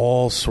got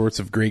all sorts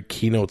of great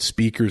keynote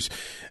speakers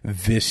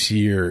this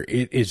year.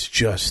 It is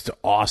just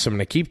awesome.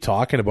 And I keep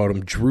talking about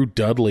him, Drew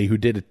Dudley, who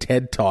did a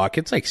TED Talk.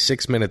 It's like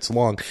 6 minutes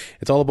long.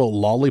 It's all about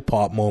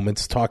lollipop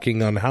moments,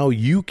 talking on how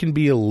you can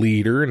be a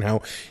leader and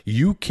how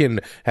you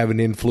can have an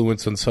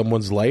influence on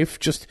someone's life.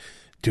 Just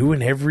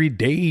doing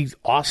everyday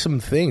awesome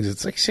things.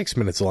 It's like 6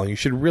 minutes long. You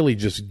should really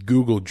just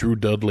Google Drew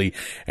Dudley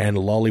and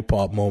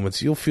lollipop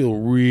moments. You'll feel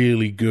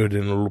really good,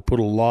 and it'll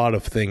put a lot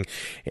of things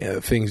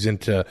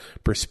into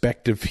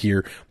perspective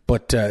here.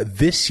 But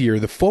this year,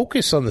 the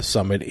focus on the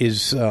summit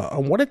is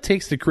on what it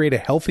takes to create a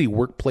healthy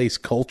workplace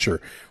culture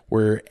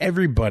where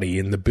everybody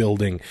in the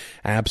building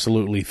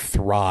absolutely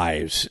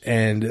thrives.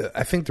 And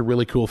I think the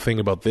really cool thing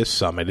about this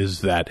summit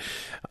is that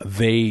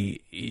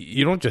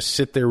you don't just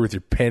sit there with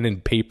your pen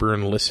and paper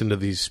and listen to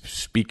these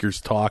speakers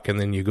talk and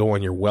then you go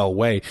on your well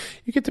way.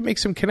 You get to make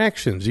some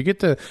connections. You get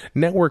to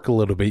network a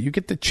little bit. You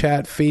get to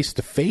chat face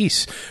to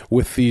face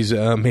with these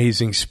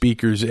amazing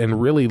speakers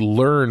and really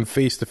learn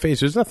face to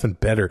face. There's nothing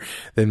better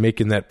than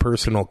making that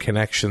personal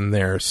connection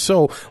there.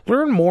 So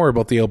learn more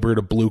about the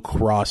Alberta Blue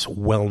Cross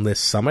Wellness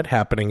Summit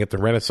happening at the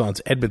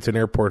Renaissance Edmonton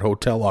Airport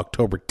Hotel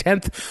October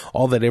 10th.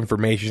 All that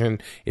information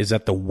is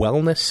at the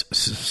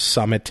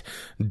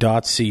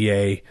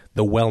wellnesssummit.ca,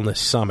 the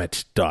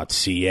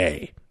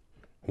wellnesssummit.ca.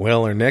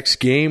 Well, our next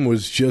game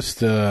was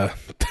just an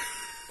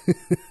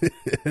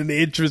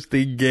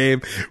interesting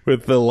game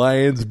with the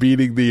Lions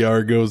beating the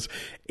Argos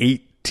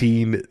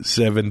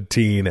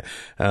 18-17.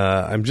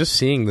 I'm just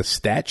seeing the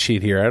stat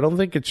sheet here. I don't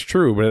think it's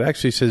true, but it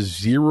actually says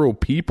 0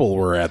 people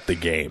were at the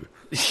game.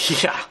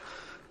 Yeah.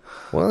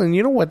 Well, and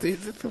you know what?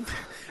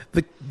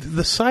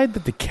 the side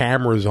that the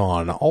camera's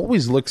on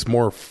always looks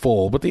more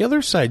full, but the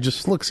other side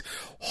just looks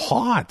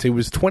hot. It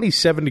was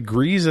 27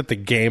 degrees at the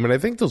game, and I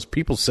think those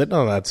people sitting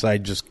on that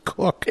side just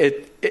cook.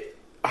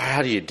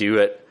 How do you do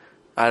it?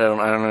 I don't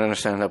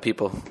understand how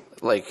people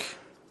like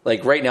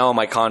right now in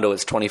my condo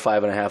it's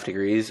 25.5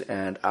 degrees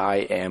and I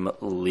am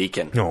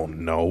leaking. Oh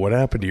no, what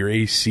happened to your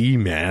AC,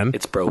 man?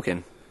 It's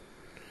broken.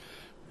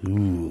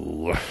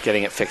 Ooh.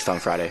 Getting it fixed on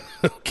Friday.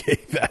 Okay,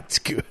 that's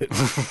good.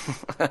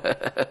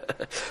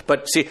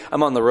 But see,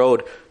 I'm on the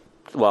road.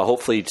 Well,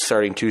 hopefully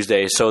starting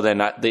Tuesday. So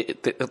then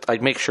I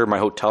make sure my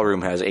hotel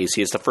room has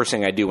AC. It's the first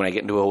thing I do when I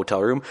get into a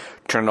hotel room.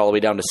 Turn it all the way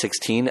down to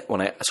 16.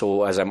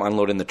 So as I'm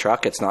unloading the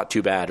truck, it's not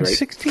too bad, right?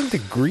 16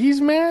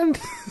 degrees, man.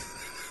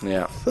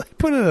 Yeah. I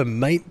put it at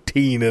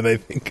 19, and I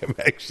think I'm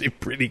actually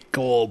pretty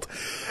cold.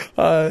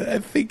 I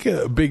think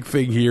a big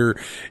thing here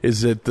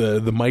is that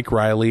the Mike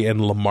Riley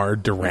and Lamar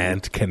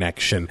Durant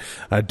connection.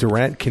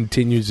 Durant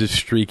continues his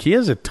streak. He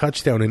has a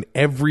touchdown in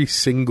every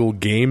single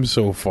game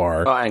so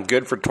far. And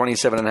good for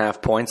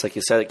 27.5 points. Like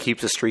you said, it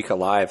keeps the streak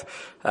alive.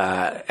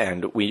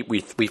 And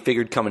we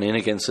figured coming in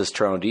against this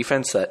Toronto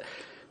defense that,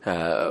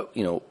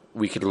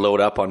 we could load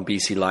up on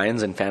BC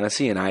Lions in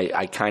fantasy, and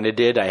I kind of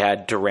did. I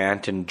had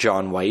Durant and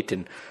John White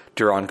and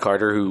Duron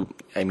Carter, who,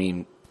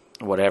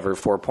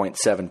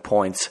 4.7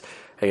 points.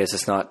 I guess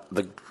it's not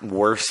the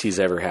worst he's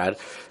ever had.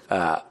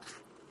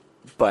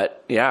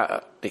 But,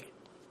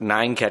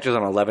 9 catches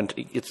on 11.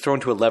 It's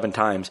thrown to 11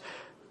 times.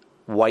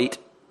 White,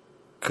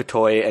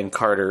 Kotoy, and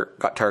Carter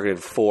got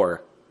targeted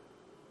 4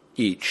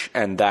 each,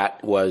 and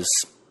that was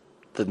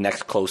the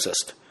next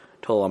closest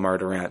to Lamar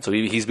Durant. So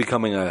he's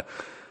becoming a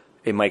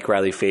Mike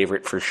Riley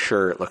favorite for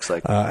sure, it looks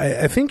like.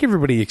 I think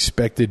everybody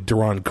expected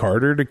Duron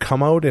Carter to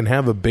come out and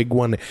have a big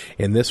one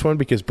in this one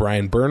because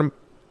Brian Burnham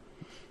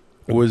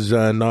was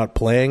not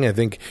playing. I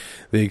think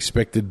I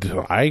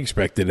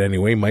expected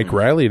anyway, Mike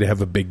Riley to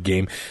have a big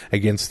game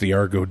against the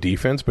Argo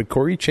defense. But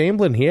Corey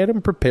Chamberlain, he had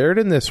him prepared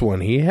in this one.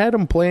 He had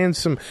him playing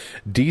some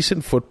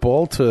decent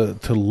football to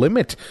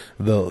limit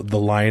the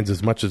Lions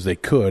as much as they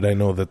could. I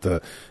know that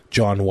the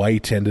John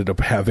White ended up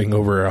having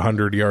over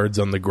 100 yards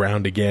on the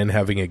ground again,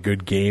 having a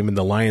good game, and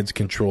the Lions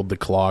controlled the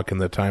clock and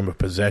the time of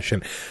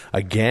possession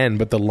again.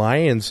 But the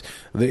Lions,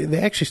 they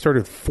actually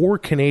started 4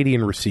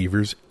 Canadian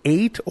receivers,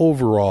 8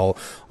 overall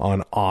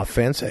on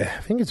offense. I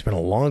think it's been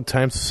a long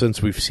time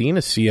since we've seen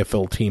a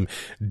CFL team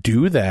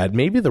do that.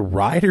 Maybe the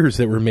Riders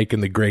that were making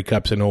the Grey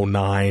Cups in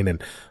 2009 and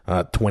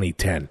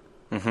 2010.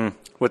 Mm-hmm.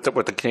 With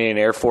the Canadian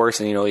Air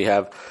Force, and you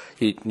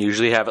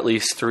usually have at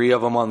least 3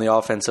 of them on the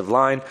offensive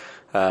line.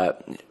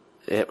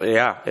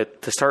 To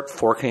start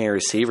 4 Canadian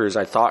receivers,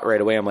 I thought right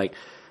away, I'm like,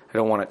 I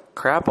don't want to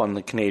crap on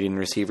the Canadian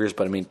receivers,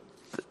 but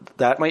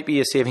that might be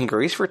a saving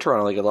grace for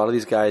Toronto. Like a lot of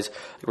these guys,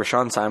 like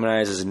Rashawn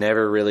Simonides has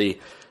never really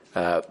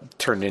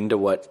turned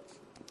into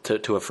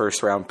to a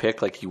first round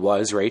pick like he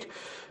was, right?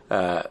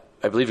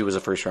 I believe he was a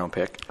first-round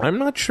pick. I'm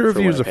not sure if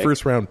he was a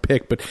first-round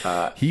pick, but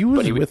he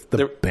was with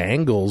the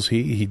Bengals.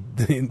 He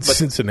in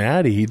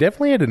Cincinnati. He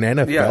definitely had an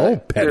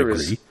NFL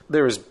pedigree.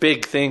 There was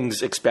big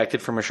things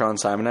expected from Rashawn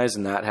Simonides,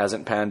 and that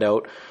hasn't panned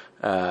out.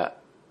 And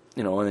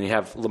then you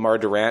have Lamar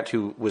Durant,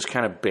 who was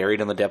kind of buried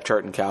on the depth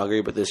chart in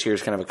Calgary, but this year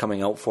is kind of a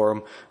coming out for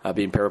him,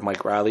 being paired with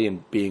Mike Riley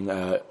and being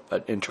an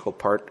integral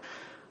part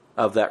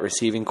of that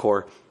receiving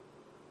core.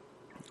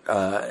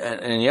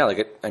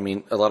 A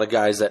lot of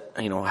guys that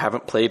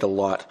haven't played a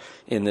lot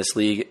in this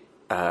league,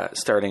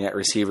 starting at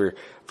receiver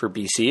for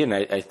BC, and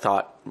I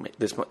thought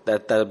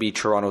that would be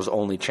Toronto's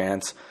only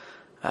chance.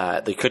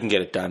 They couldn't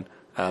get it done,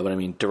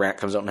 but Durant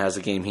comes out and has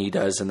the game he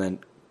does, and then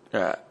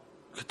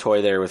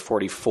Kotoy there with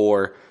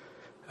 44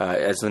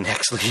 as the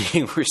next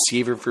leading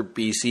receiver for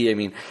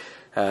BC.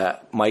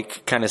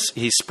 Mike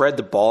he spread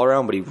the ball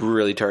around, but he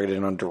really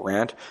targeted on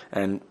Durant.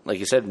 And like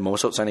you said,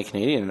 most outstanding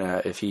Canadian,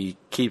 if he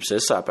keeps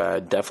this up,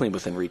 definitely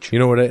within reach. You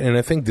know what? And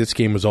I think this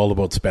game was all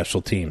about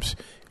special teams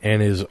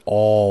and is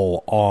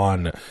all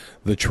on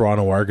the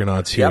Toronto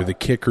Argonauts here. Yep. The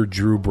kicker,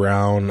 Drew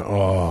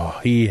Brown,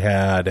 he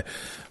had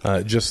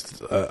just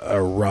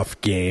a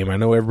rough game. I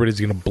know everybody's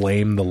going to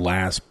blame the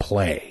last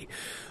play,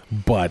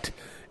 but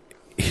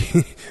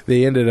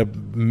they ended up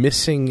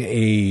missing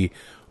a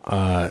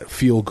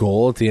field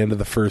goal at the end of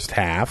the first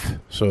half,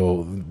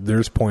 so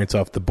there's points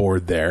off the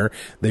board there.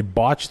 They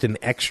botched an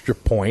extra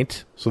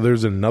point, so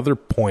there's another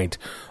point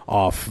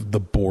off the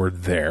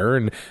board there.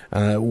 And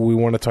we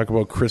want to talk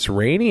about Chris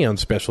Rainey on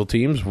special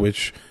teams,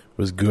 which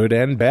was good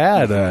and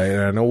bad.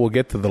 And I know we'll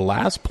get to the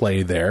last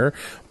play there,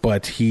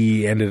 but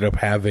he ended up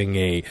having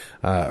a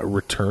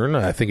return,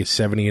 I think a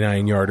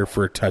 79-yarder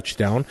for a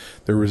touchdown.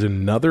 There was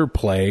another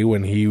play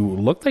when he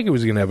looked like he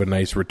was going to have a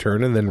nice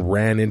return and then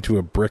ran into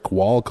a brick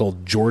wall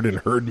called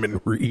Jordan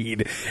Herdman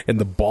Reed, and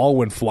the ball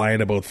went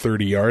flying about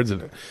 30 yards.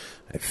 And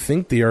I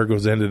think the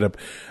Argos ended up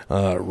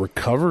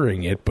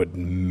recovering it, but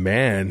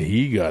man,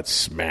 he got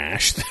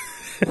smashed.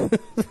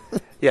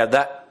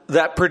 Yeah,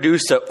 that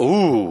produced a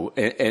ooh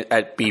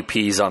at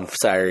BP's on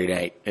Saturday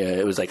night.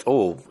 It was like,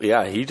 oh,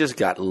 yeah, he just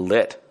got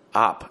lit.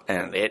 up,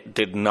 and it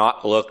did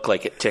not look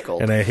like it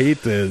tickled. And I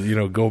hate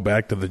to, go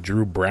back to the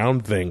Drew Brown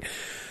thing,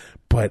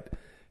 but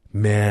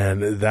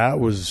man, that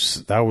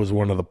was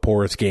one of the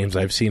poorest games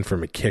I've seen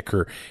from a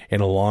kicker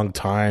in a long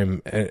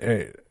time.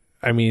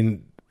 I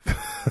mean,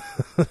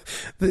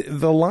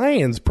 the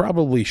Lions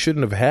probably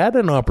shouldn't have had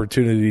an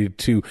opportunity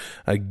to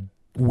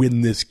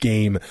win this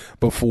game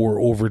before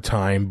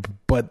overtime,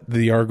 but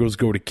the Argos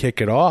go to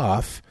kick it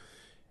off,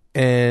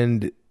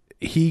 and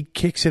he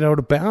kicks it out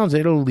of bounds. They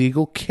had a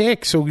legal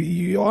kick. So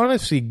you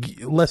honestly,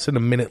 less than a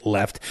minute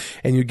left,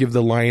 and you give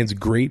the Lions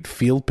great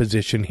field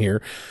position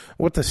here.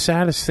 What the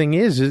saddest thing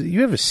is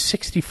you have a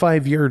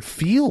 65-yard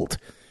field.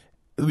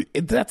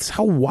 That's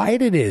how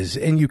wide it is,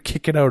 and you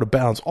kick it out of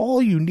bounds.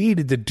 All you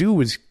needed to do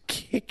was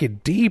kick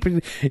it deep.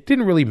 It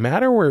didn't really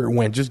matter where it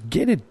went. Just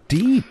get it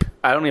deep.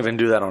 I don't even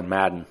do that on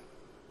Madden.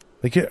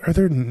 Like, are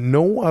there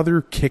no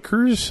other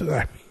kickers?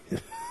 I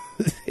mean,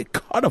 they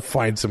gotta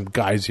find some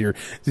guys here,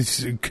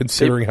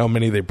 considering how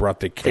many they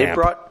brought to camp. They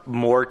brought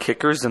more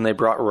kickers than they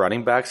brought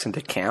running backs into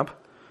camp,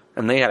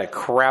 and they had a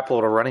crap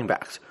load of running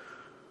backs.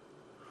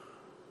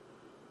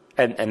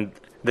 And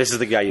this is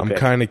the guy you picked. I'm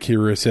kind of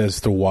curious as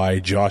to why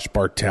Josh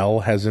Bartell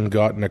hasn't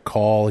gotten a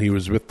call. He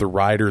was with the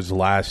Riders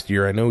last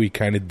year. I know he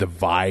kind of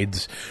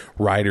divides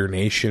Rider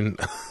Nation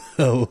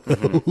a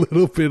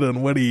little bit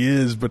on what he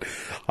is, but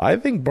I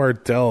think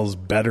Bartell's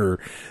better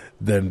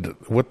than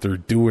what they're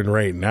doing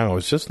right now.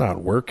 It's just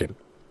not working.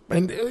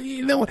 And,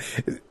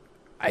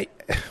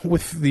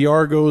 with the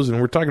Argos, and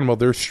we're talking about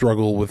their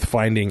struggle with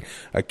finding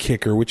a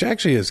kicker, which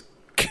actually has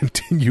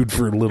continued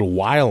for a little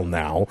while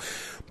now,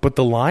 but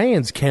the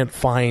Lions can't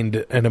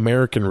find an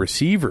American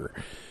receiver.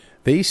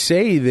 They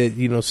say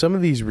that, some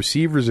of these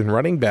receivers and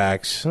running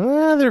backs,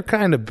 they're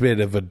kind of a bit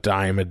of a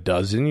dime a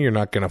dozen. You're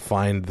not going to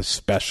find the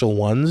special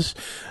ones,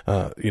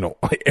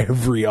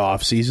 every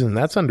offseason.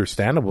 That's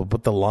understandable.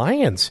 But the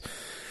Lions,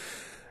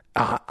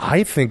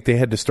 I think they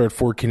had to start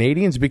 4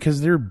 Canadians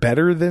because they're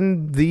better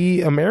than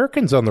the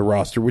Americans on the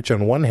roster, which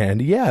on one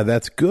hand, yeah,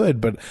 that's good.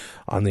 But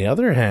on the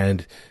other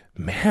hand,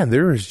 man,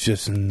 there is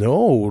just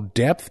no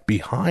depth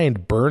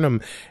behind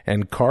Burnham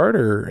and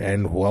Carter.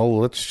 And, well,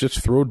 let's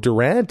just throw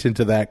Durant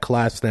into that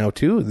class now,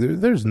 too.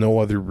 There's no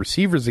other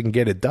receivers that can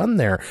get it done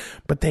there.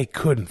 But they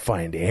couldn't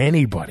find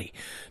anybody.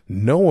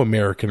 No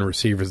American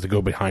receivers to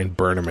go behind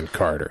Burnham and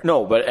Carter.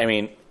 No, but, I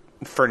mean,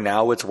 for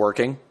now it's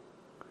working.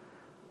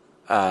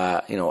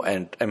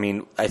 And, I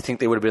mean, I think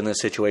they would have been in this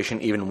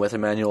situation even with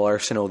Emmanuel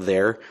Arsenault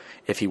there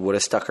if he would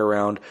have stuck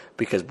around,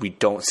 because we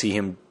don't see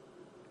him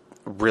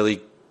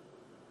really,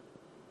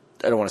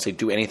 I don't want to say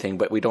do anything,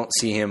 but we don't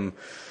see him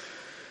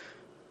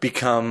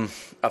become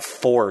a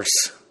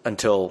force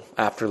until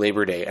after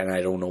Labor Day. And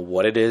I don't know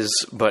what it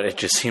is, but it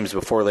just seems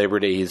before Labor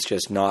Day he's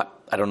just not,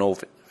 I don't know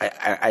if,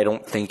 I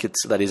don't think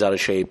it's that he's out of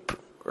shape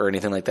or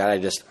anything like that.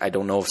 I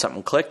don't know if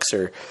something clicks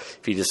or if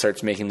he just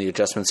starts making the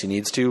adjustments he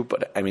needs to.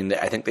 But, I mean,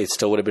 I think they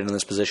still would have been in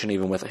this position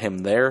even with him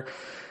there,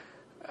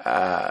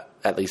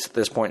 at least at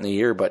this point in the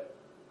year. But,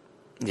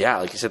 yeah,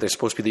 like you said, they're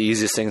supposed to be the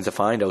easiest things to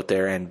find out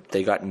there, and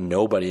they got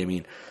nobody. I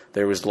mean,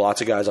 there was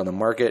lots of guys on the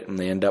market, and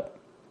they end up,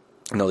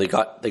 they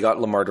got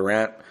Lamar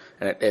Durant,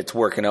 and it's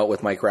working out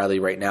with Mike Riley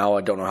right now.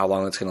 I don't know how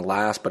long it's going to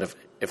last, but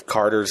if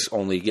Carter's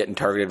only getting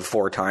targeted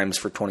 4 times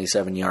for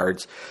 27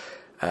 yards,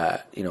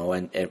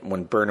 and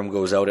when Burnham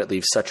goes out, it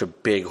leaves such a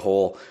big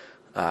hole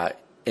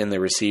in the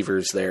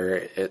receivers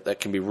there. That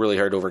can be really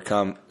hard to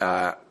overcome.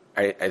 I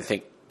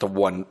think the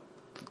one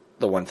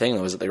thing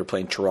though is that they were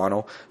playing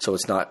Toronto, so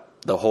it's not,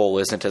 the hole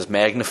isn't as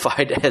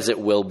magnified as it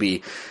will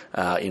be,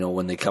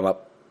 when they come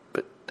up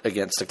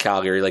against the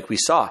Calgary, like we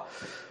saw.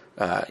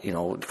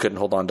 Couldn't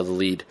hold on to the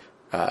lead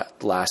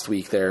last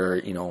week there.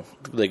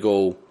 They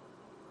go,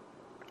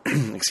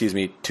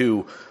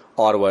 to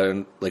Ottawa,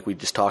 and like we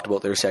just talked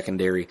about, their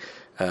secondary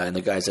and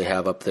the guys they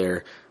have up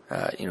there.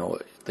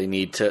 They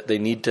need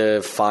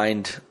to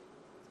find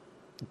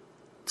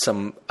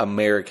some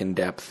American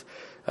depth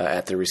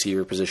at the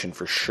receiver position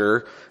for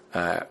sure.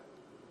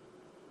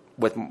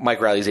 With Mike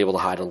Riley's able to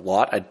hide a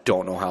lot. I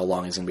don't know how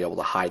long he's going to be able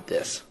to hide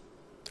this.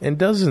 And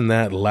doesn't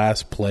that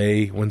last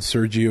play when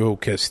Sergio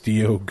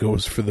Castillo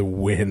goes for the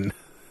win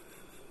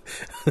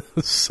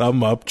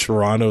sum up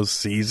Toronto's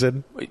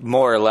season?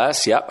 More or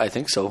less, yep, I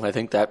think so. I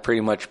think that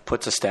pretty much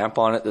puts a stamp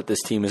on it that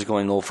this team is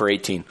going 0 for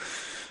 18.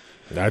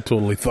 I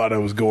totally thought I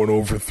was going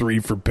 0 for 3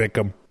 for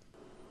Pick'em.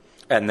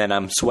 And then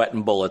I'm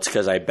sweating bullets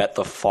because I bet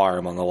the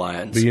farm on the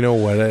Lions. But you know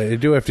what? I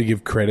do have to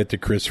give credit to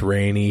Chris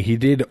Rainey. He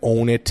did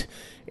own it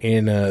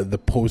in the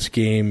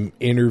post-game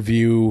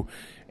interview,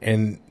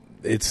 and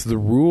it's the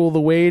rule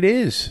the way it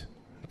is.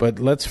 But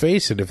let's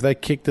face it, if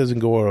that kick doesn't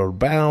go out of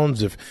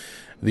bounds, if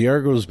the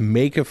Argos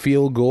make a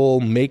field goal,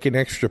 make an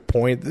extra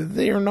point,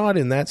 they are not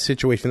in that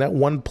situation. That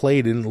one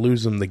play didn't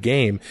lose them the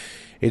game.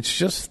 It's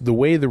just the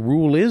way the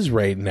rule is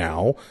right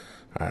now.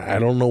 I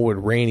don't know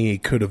what Rainey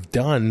could have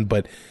done,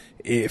 but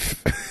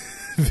if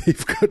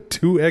they've got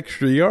 2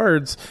 extra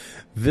yards,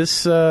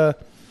 this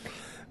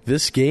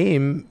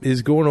game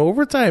is going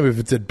overtime if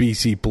it's at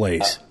BC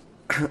Place.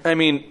 I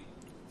mean,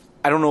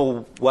 I don't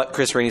know what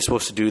Chris Rainey's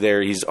supposed to do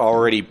there. He's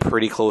already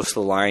pretty close to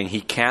the line.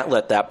 He can't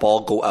let that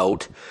ball go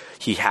out.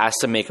 He has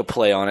to make a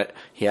play on it.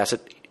 He has to.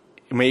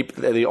 Maybe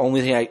the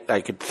only thing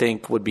I could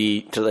think would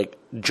be to like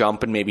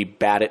jump and maybe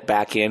bat it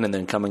back in and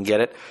then come and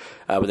get it.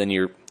 But then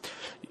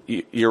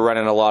you're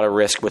running a lot of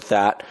risk with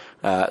that.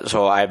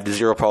 So I have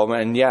zero problem.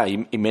 And yeah,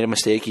 he made a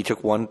mistake. He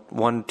took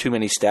one too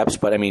many steps.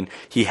 But I mean,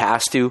 he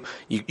has to.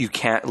 You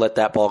can't let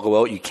that ball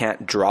go out. You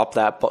can't drop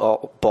that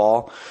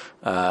ball.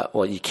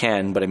 Well, you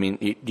can, but I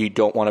mean, you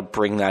don't want to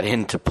bring that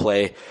into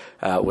play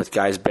with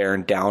guys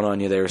bearing down on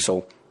you there.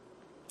 So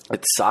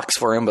it sucks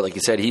for him. But like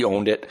you said, he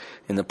owned it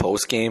in the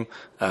post game.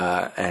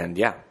 And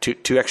yeah,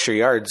 two extra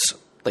yards.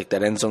 Like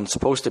that end zone's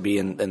supposed to be,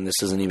 and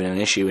this isn't even an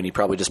issue, and he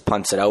probably just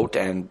punts it out,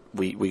 and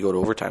we go to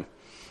overtime.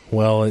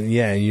 Well,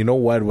 yeah, you know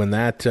what? When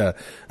that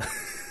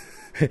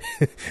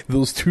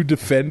those two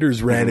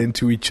defenders ran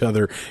into each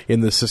other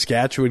in the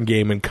Saskatchewan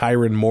game, and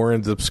Kyron Moore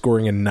ends up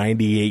scoring a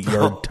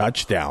 98-yard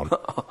touchdown.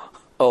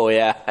 Oh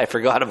yeah, I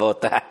forgot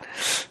about that.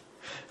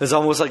 It's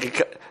almost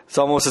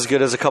as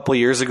good as a couple of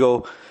years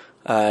ago.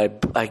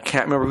 I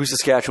can't remember who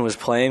Saskatchewan was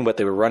playing, but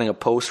they were running a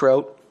post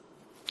route.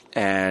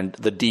 And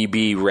the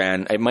DB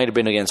ran, it might have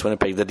been against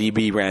Winnipeg, the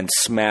DB ran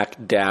smack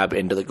dab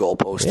into the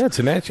goalpost. Yeah, it's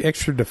an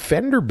extra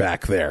defender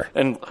back there.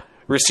 And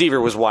receiver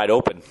was wide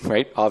open,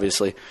 right?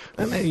 Obviously.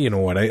 And you know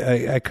what?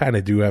 I kind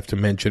of do have to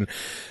mention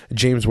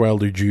James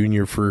Wilder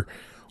Jr. for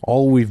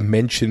all we've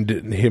mentioned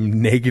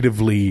him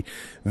negatively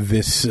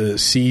this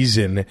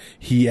season.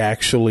 He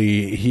had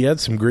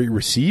some great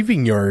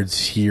receiving yards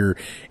here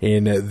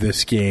in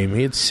this game.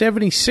 He had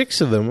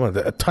 76 of them,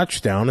 a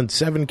touchdown and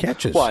 7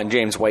 catches. Well, and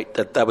James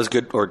Wilder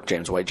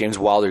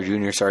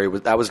Jr., sorry,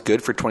 that was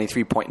good for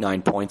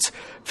 23.9 points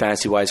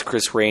fantasy-wise.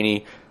 Chris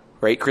Rainey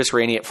at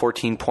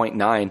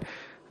 14.9.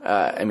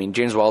 I mean,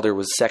 James Wilder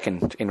was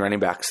third in running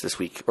backs this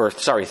week for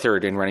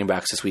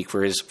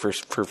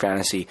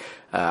fantasy.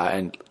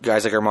 And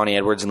guys like Armani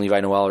Edwards and Levi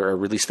Noel are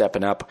really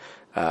stepping up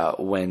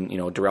when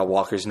Darrell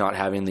Walker's not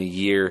having the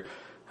year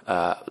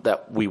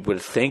that we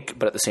would think.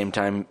 But at the same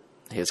time,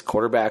 his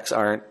quarterbacks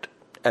aren't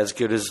as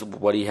good as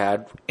what he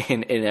had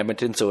in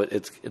Edmonton. So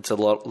it's a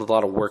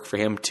lot of work for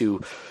him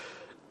to.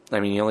 I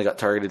mean, he only got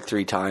targeted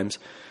 3 times,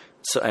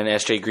 and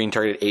SJ Green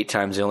targeted 8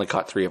 times. They only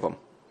caught 3 of them.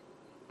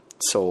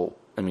 So.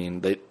 I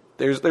mean,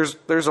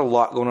 there's a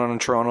lot going on in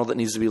Toronto that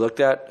needs to be looked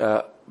at.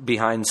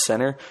 Behind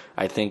center,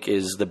 I think,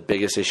 is the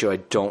biggest issue. I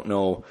don't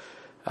know.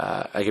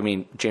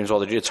 James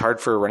Wilder, it's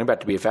hard for a running back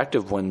to be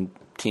effective when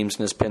teams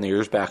can just pin their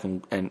ears back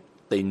and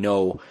they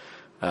know,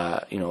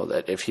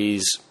 that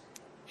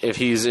if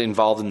he's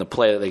involved in the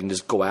play, that they can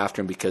just go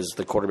after him because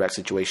the quarterback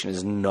situation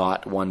is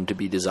not one to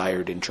be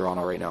desired in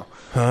Toronto right now.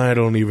 I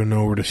don't even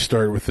know where to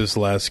start with this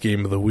last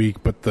game of the week,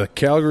 but the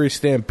Calgary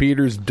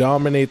Stampeders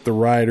dominate the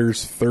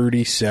Riders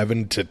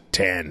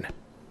 37-10.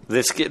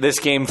 This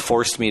game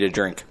forced me to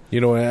drink.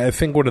 I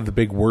think one of the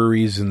big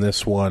worries in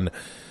this one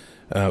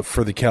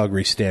for the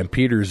Calgary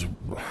Stampeders,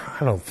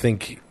 I don't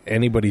think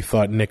anybody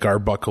thought Nick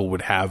Arbuckle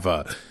would have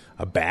a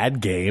bad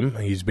game.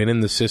 He's been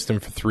in the system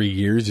for 3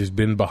 years. He's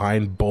been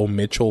behind Bo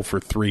Mitchell for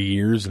 3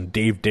 years and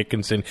Dave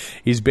Dickinson.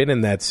 He's been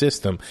in that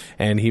system,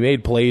 and he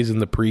made plays in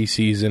the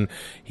preseason.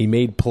 He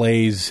made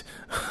plays,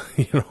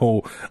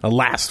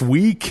 last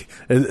week,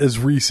 as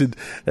recent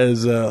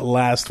as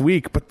last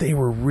week, but they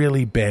were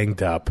really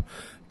banged up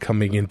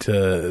coming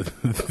into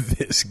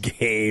this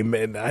game,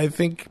 and I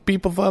think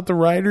people thought the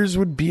Riders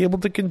would be able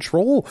to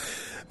control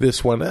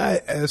this one.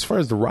 As far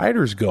as the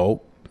Riders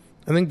go,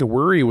 I think the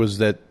worry was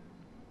that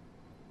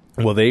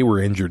they were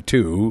injured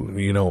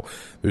too.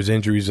 There's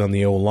injuries on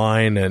the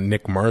O-line, and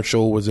Nick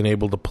Marshall wasn't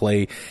able to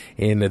play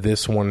in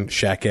this one.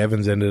 Shaq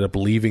Evans ended up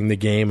leaving the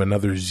game,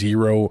 another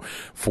 0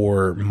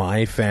 for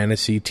my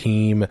fantasy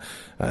team.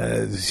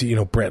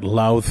 Brett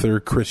Lowther,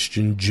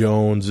 Christian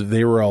Jones,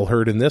 they were all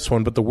hurt in this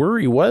one. But the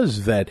worry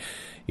was that,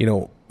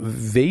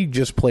 they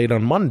just played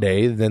on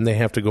Monday, then they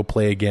have to go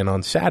play again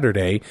on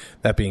Saturday.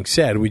 That being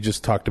said, we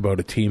just talked about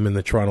a team in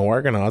the Toronto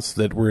Argonauts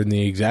that were in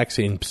the exact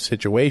same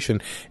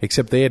situation,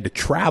 except they had to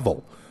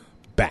travel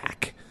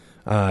back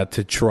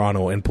to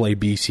Toronto and play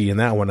BC in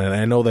that one. And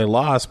I know they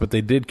lost, but they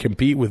did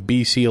compete with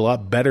BC a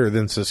lot better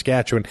than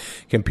Saskatchewan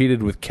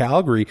competed with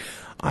Calgary.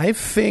 I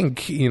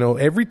think,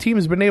 every team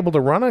has been able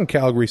to run on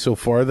Calgary so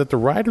far, that the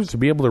Riders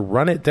would be able to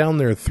run it down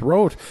their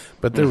throat,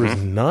 but there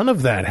was none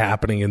of that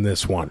happening in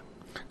this one.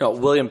 No,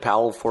 William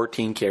Powell,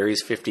 14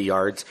 carries, 50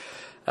 yards.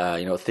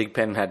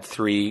 Thigpen had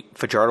 3.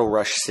 Fajardo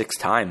rushed 6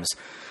 times.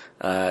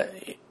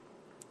 They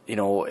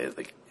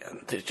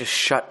just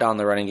shut down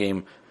the running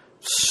game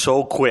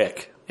so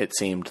quick, it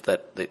seemed,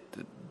 that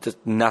just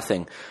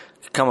nothing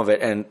could come of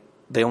it. And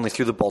they only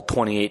threw the ball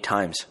 28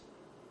 times.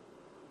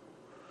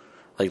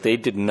 Like, they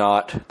did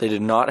not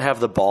have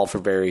the ball for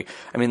very.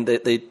 I mean,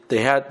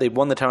 they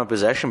won the time of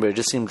possession, but it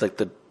just seemed like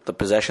the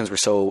possessions were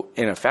so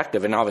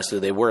ineffective, and obviously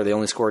they were. They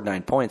only scored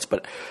 9 points,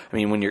 but I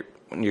mean, when your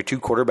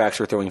two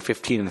quarterbacks are throwing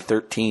 15 and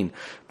 13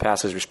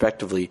 passes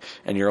respectively,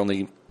 and you're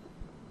only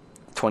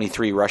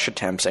 23 rush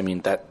attempts, I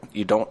mean, that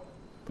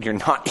you're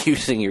not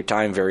using your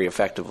time very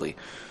effectively.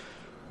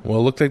 Well,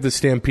 it looked like the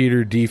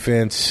Stampeder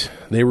defense,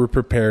 they were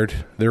prepared.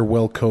 They're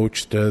well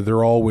coached.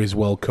 They're always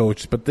well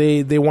coached. But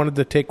they wanted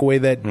to take away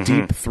that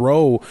deep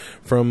throw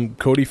from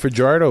Cody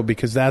Fajardo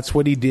because that's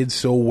what he did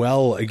so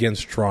well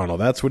against Toronto.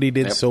 That's what he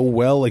did so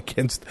well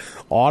against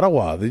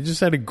Ottawa. They just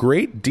had a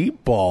great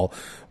deep ball.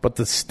 But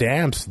the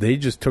Stamps, they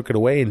just took it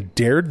away and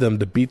dared them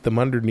to beat them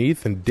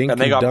underneath and dink and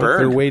dunk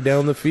their way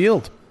down the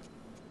field.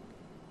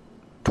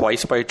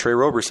 Twice by Trey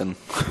Roberson.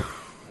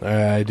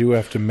 I do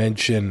have to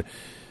mention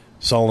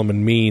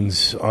Solomon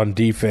Means on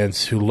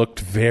defense, who looked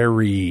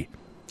very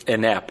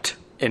inept.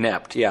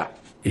 Yeah,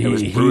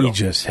 he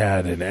just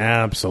had an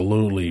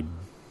absolutely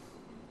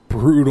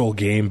brutal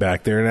game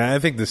back there, and I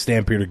think the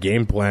Stampeder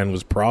game plan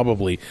was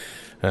probably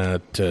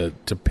to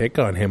pick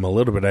on him a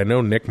little bit. I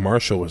know Nick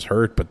Marshall was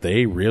hurt, but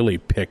they really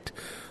picked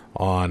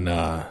on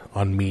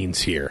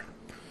Means here.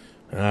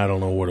 I don't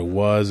know what it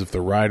was. If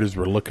the Riders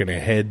were looking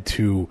ahead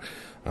to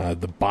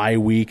the bye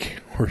week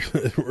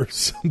or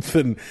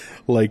something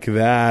like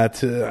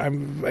that.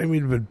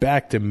 But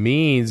back to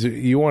Means,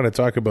 you want to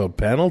talk about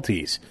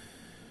penalties.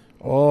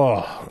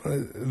 Oh,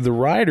 the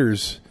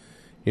Riders,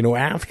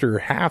 after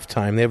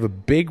halftime, they have a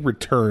big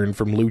return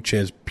from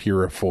Luchez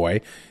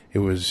Purifoy. It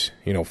was,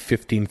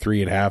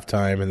 15-3 at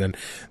halftime, and then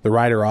the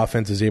Rider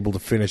offense is able to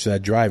finish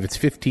that drive. It's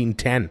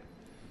 15-10.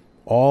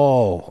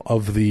 All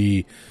of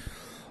the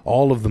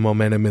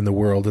momentum in the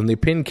world, and they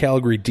pin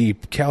Calgary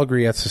deep.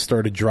 Calgary has to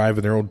start a drive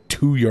in their own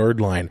 2-yard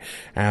line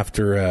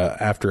after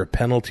a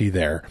penalty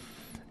there.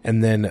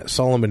 And then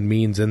Solomon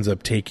Means ends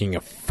up taking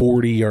a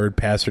 40-yard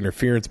pass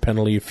interference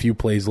penalty. A few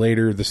plays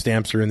later, the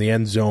Stamps are in the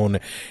end zone,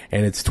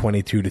 and it's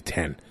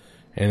 22-10.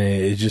 And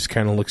it just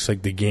kind of looks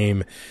like the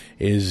game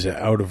is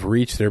out of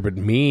reach there. But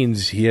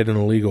Means, he had an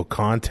illegal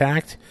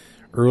contact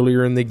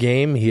earlier in the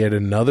game. He had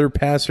another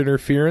pass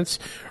interference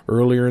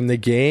earlier in the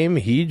game.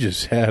 He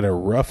just had a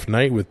rough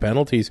night with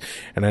penalties.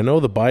 And I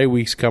know the bye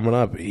week's coming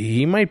up.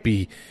 He might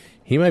be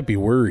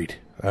worried.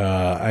 He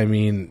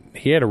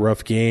had a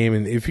rough game.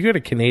 And if you got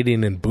a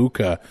Canadian in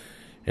Buka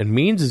and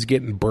Means is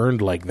getting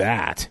burned like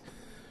that,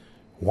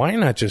 why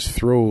not just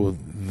throw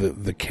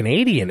the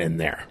Canadian in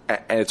there?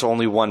 And it's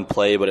only one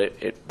play, but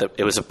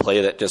it was a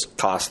play that just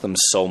cost them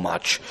so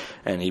much.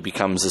 And he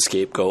becomes the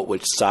scapegoat,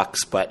 which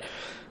sucks. But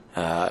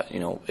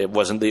it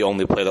wasn't the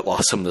only play that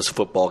lost them this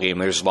football game.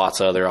 There's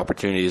lots of other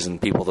opportunities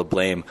and people to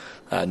blame,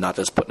 not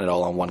just putting it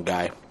all on one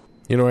guy.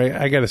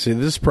 I got to say,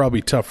 this is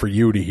probably tough for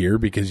you to hear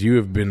because you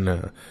have been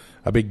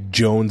a big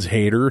Jones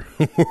hater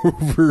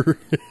over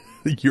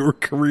your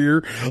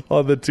career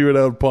on the Two and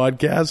Out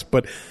podcast.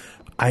 But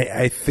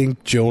I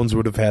think Jones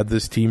would have had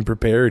this team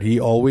prepared. He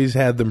always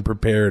had them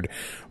prepared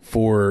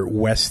for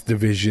West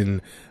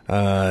Division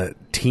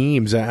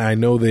teams. I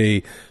know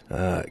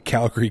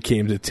Calgary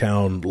came to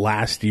town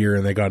last year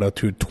and they got out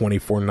to a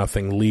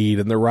 24-0 lead,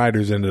 and the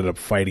Riders ended up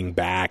fighting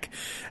back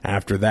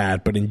after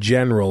that. But in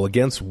general,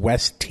 against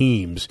West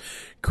teams,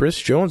 Chris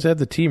Jones had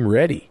the team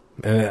ready.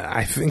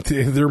 I think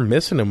they're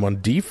missing him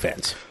on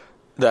defense.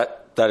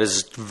 That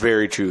is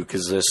very true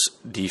because this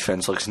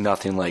defense looks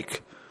nothing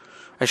like.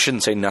 I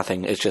shouldn't say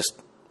nothing. It's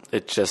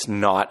just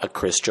not a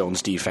Chris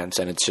Jones defense,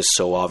 and it's just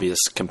so obvious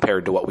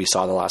compared to what we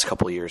saw the last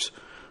couple of years.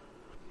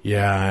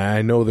 Yeah,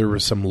 I know there were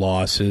some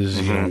losses.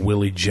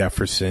 Willie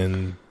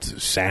Jefferson,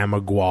 Sam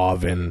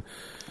Aguavin,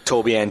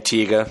 Toby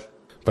Antigua,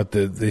 but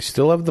they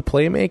still have the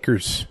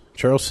playmakers: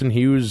 Charleston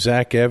Hughes,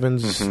 Zach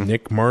Evans,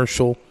 Nick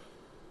Marshall.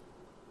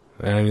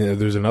 And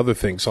there's another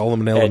thing.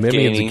 Solomon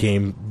Elimimian's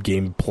a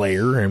game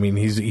player.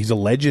 He's a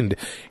legend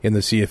in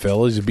the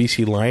CFL. He's a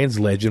BC Lions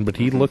legend, but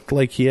he looked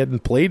like he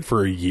hadn't played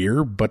for a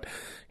year. But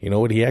you know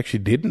what? He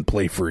actually didn't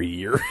play for a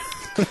year.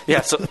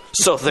 Yeah,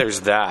 so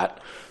there's that.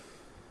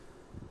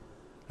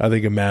 I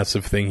think a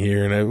massive thing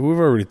here, and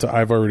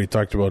I've already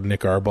talked about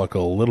Nick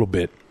Arbuckle a little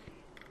bit.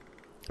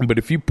 But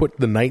if you put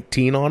the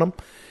 19 on him,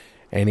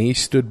 and he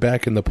stood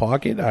back in the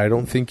pocket, I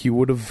don't think you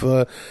would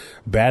have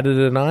batted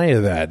an eye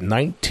of that.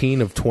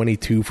 19 of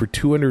 22 for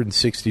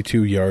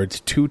 262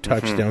 yards, 2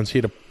 touchdowns. He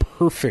had a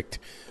perfect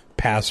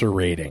passer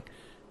rating.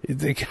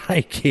 The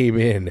guy came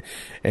in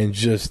and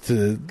just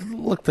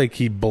looked like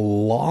he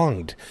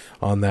belonged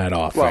on that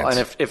offense. Well, and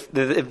if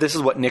this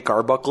is what Nick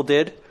Arbuckle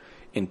did,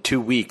 in 2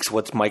 weeks,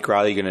 what's Mike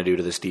Riley going to do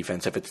to this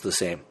defense if it's the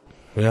same?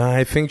 Well,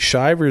 I think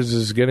Shivers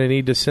is going to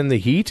need to send the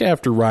heat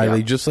after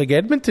Riley, just like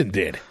Edmonton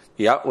did.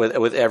 Yeah,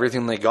 with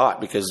everything they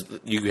got, because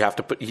you have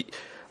to put.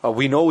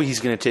 We know he's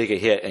going to take a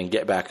hit and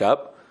get back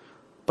up,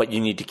 but you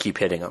need to keep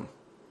hitting him,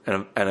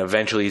 and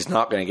eventually he's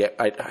not going to get.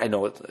 I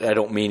know I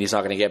don't mean he's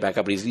not going to get back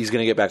up, but he's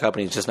going to get back up,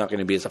 and he's just not going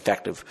to be as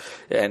effective.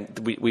 And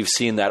we've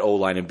seen that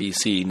O-line in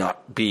BC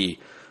not be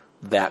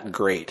that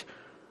great.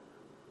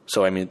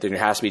 So there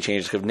has to be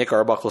changes. Because Nick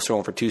Arbuckle's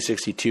throwing for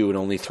 262 and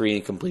only 3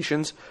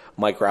 incompletions,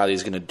 Mike Riley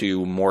is going to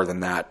do more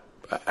than that.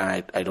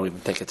 And I don't even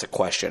think it's a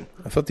question.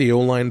 I thought the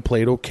O-line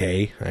played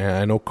okay.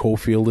 I know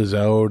Cofield is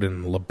out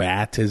and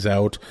Labatt is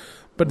out.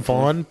 But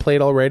Vaughn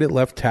played all right at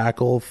left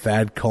tackle.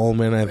 Thad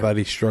Coleman, I thought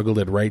he struggled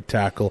at right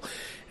tackle.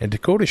 And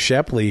Dakota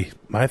Shepley,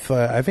 I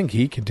think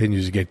he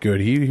continues to get good.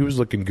 He was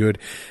looking good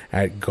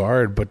at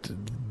guard. But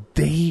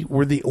they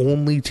were the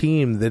only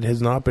team that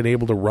has not been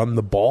able to run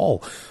the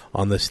ball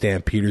on the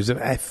Stampeders. And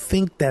I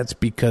think that's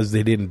because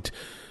they didn't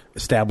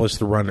establish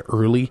the run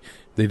early.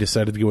 They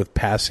decided to go with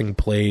passing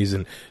plays,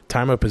 and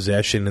time of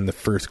possession in the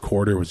first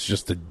quarter was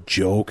just a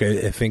joke.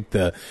 I think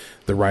the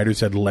Riders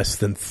had less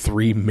than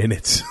 3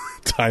 minutes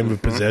time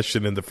of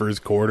possession in the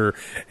first quarter,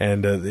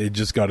 and it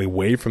just got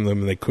away from them,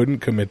 and they couldn't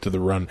commit to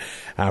the run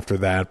after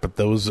that. But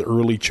those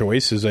early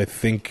choices, I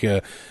think,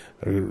 the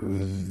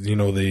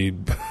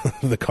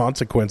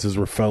consequences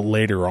were felt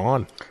later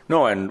on.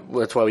 No, and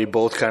that's why we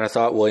both kind of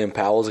thought William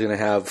Powell's going to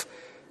have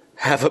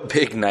a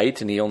big night,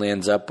 and he only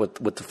ends up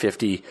with the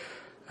 50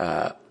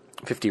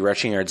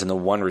 rushing yards and the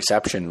 1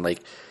 reception.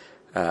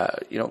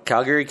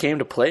 Calgary came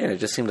to play, and it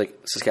just seemed like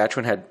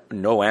Saskatchewan had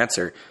no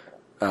answer.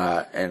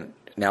 And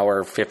now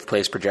our 5th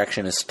place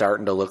projection is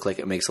starting to look like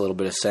it makes a little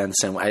bit of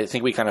sense. And I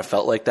think we kind of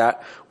felt like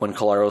that when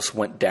Collaros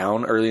went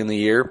down early in the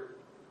year.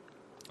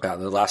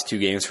 The last 2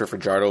 games for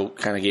Fajardo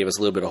kind of gave us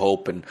a little bit of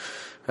hope, and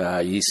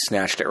he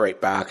snatched it right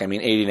back. I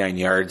mean, 89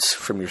 yards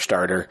from your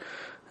starter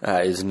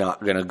is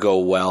not going to go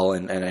well,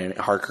 and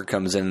Harker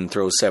comes in and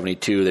throws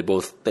 72. They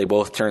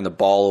both turn the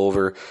ball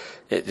over.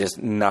 It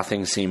just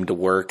nothing seemed to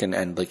work,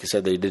 and like I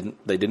said, they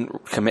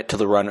didn't commit to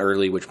the run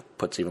early, which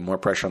puts even more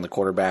pressure on the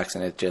quarterbacks,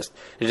 and it just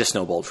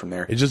snowballed from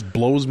there. It just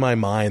blows my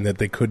mind that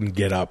they couldn't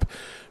get up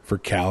for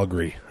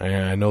Calgary.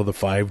 I know the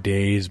 5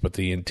 days, but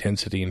the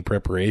intensity and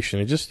preparation,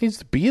 it just needs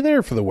to be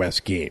there for the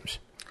West games.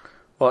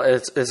 Well,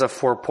 it's a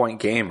 4-point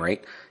game,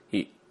 right?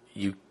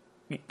 You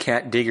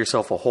can't dig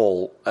yourself a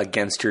hole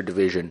against your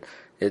division.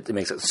 It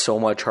makes it so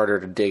much harder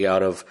to dig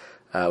out of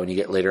when you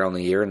get later on in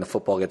the year, and the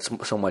football gets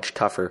so much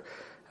tougher.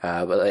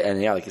 Like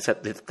I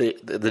said,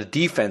 the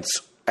defense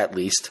at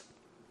least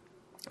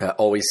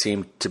always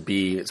seemed to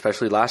be,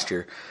 especially last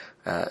year.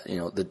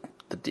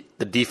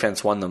 The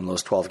defense won them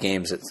those 12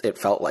 games. It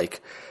felt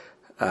like,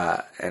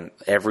 and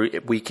every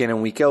week in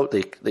and week out,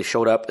 they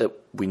showed up.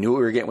 We knew what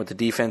we were getting with the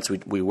defense.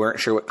 We weren't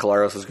sure what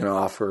Collaros was going to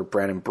offer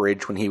Brandon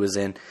Bridge when he was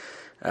in.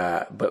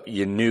 But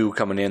you knew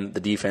coming in the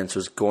defense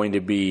was going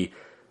to be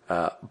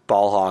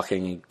ball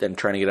hawking and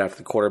trying to get after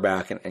the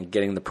quarterback and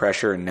getting the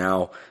pressure. And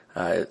now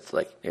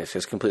it's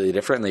just completely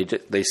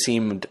different. They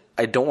seemed,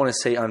 I don't want to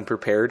say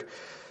unprepared,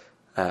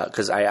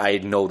 because I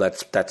know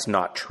that's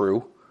not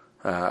true.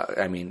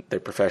 I mean, they're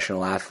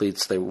professional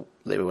athletes. They would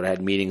have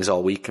had meetings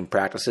all week and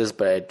practices,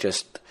 but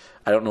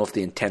I don't know if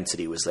the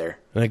intensity was there.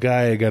 And a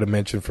guy I got to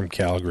mention from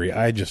Calgary,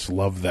 I just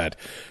love that.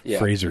 Yeah.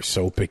 Fraser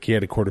Sopik. He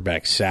had a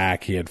quarterback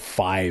sack. He had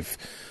five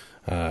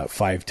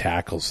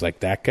tackles.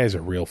 Like, that guy's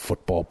a real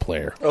football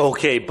player.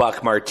 Okay,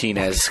 Buck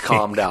Martinez,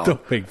 calm down.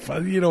 Don't make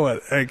fun. You know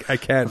what? I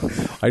can't.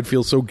 I'd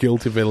feel so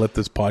guilty if I let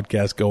this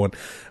podcast go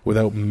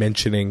without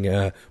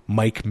mentioning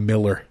Mike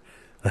Miller.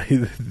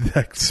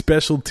 That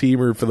special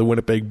teamer for the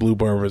Winnipeg Blue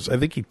Bombers. I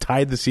think he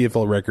tied the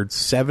CFL record,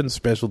 7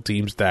 special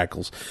teams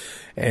tackles,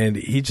 and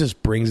he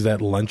just brings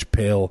that lunch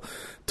pail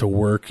to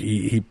work.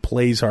 He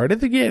plays hard. I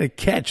think he had a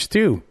catch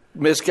too.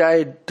 This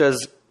guy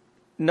does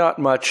not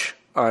much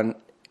on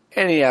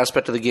any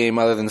aspect of the game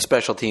other than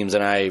special teams,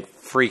 and I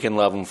freaking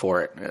love him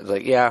for it. It's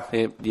like, yeah,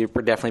 you're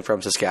definitely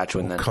from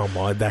Saskatchewan then. Come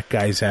on, that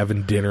guy's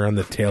having dinner on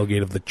the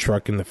tailgate of the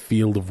truck in the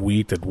field of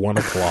wheat at 1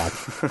 o'clock.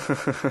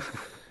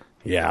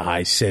 Yeah,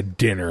 I said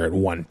dinner at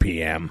 1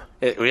 p.m.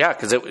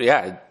 Because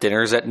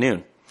dinner's at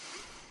noon.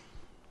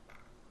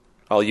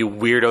 All you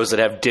weirdos that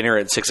have dinner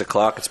at 6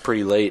 o'clock, it's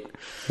pretty late.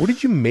 What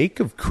did you make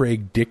of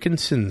Craig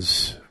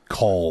Dickinson's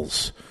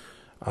calls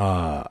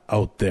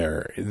out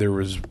there? There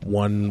was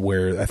one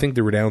where I think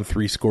they were down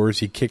 3 scores.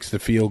 He kicks the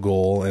field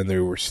goal, and they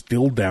were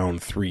still down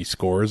 3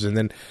 scores, and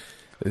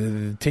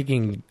then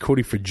taking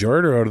Cody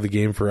Fajardo out of the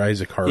game for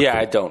Isaac Harper. Yeah,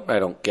 I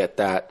don't get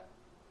that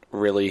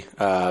really.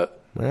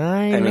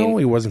 I know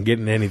he wasn't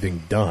getting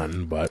anything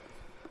done, but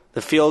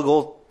the field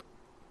goal,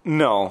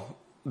 no.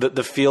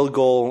 The field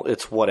goal,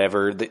 it's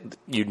whatever.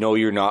 You know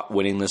you're not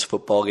winning this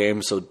football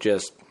game, so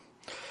just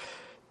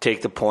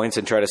take the points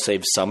and try to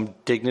save some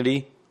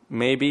dignity,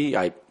 maybe.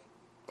 I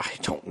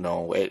don't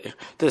know.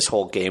 This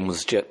whole game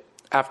was just,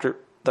 after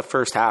the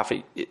first half,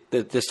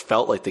 it just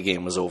felt like the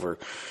game was over.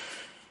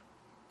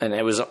 And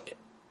it was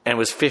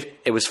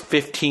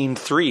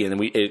 15-3, and then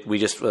we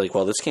just were like,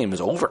 well, this game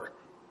is over.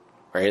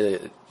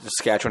 Right,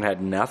 Saskatchewan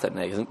had nothing.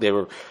 I think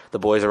the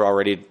boys are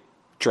already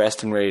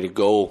dressed and ready to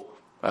go.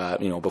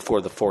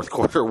 Before the fourth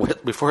quarter,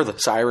 before the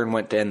siren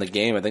went to end the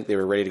game, I think they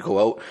were ready to go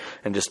out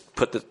and just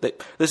put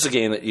this is a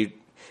game that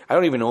I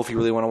don't even know if you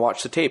really want to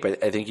watch the tape.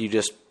 I think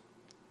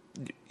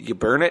you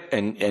burn it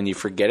and you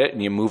forget it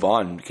and you move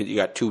on, because you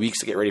got 2 weeks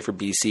to get ready for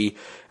BC.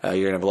 You're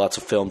gonna have lots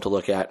of film to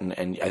look at, and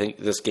I think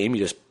this game,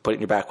 you just put it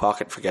in your back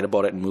pocket, forget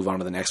about it, and move on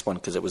to the next one,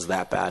 because it was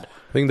that bad.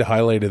 I think the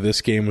highlight of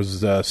this game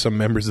was some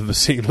members of the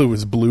St.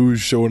 Louis Blues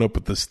showing up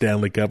at the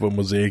Stanley Cup at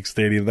Mosaic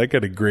Stadium. That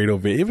got a great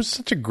ovation. It was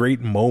such a great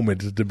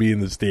moment to be in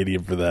the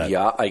stadium for that.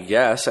 Yeah, I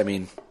guess. I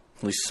mean,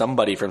 at least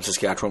somebody from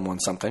Saskatchewan won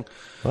something.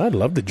 Well, I'd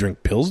love to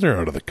drink Pilsner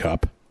out of the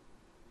cup.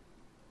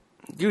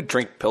 You'd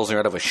drink Pilsner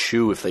out of a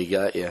shoe if they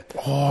got you.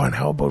 Oh, and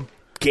how about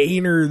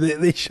Gaynor.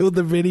 They showed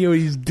the video.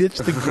 He's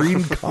ditched the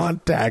green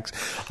contacts.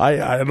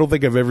 I don't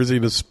think I've ever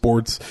seen a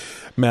sports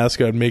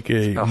mascot make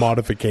a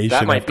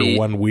modification after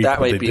 1 week. That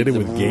might they be did it the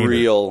with Gaynor.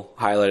 real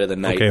highlight of the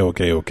night.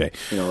 Okay.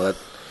 You know that.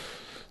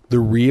 The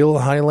real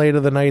highlight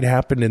of the night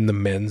happened in the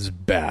men's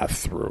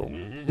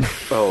bathroom.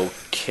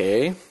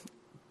 Okay.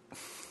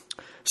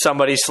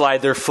 Somebody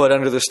slide their foot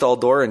under the stall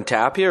door and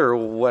tap you, or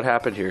what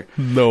happened here?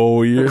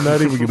 No, you're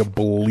not even going to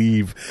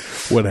believe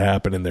what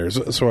happened in there.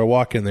 So I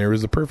walk in there. It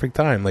was the perfect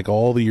time. Like,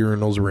 all the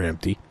urinals were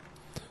empty.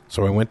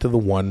 So I went to the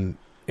one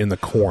in the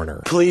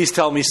corner. Please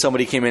tell me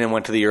somebody came in and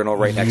went to the urinal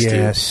right next to you.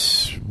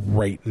 Yes,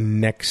 right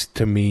next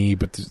to me.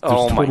 But there's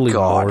Oh, my totally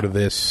God. more to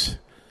this.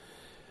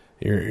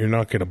 You're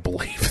not going to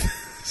believe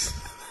this.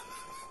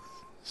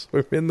 So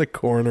I'm in the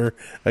corner.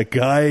 A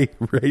guy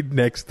right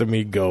next to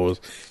me goes.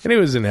 And it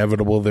was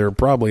inevitable. They're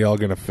probably all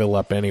going to fill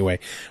up anyway.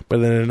 But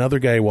then another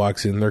guy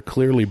walks in. They're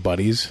clearly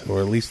buddies. Or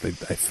at least I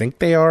think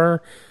they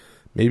are.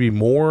 Maybe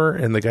more.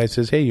 And the guy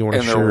says, hey, you want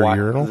to share a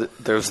urinal?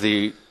 There's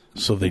the...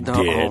 So they did.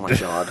 Oh, my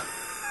God.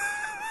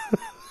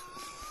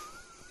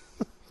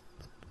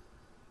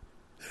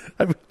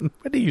 I mean,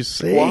 what do you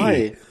say?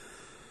 Why?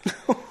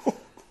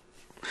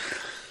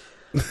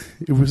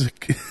 It was a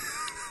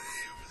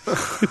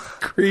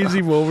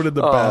crazy moment in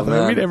the bathroom.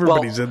 Man. I mean,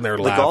 everybody's in there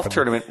laughing. The golf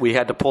tournament, we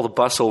had to pull the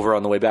bus over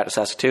on the way back to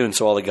Saskatoon,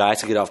 so all the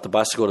guys could get off the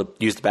bus to go to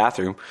use the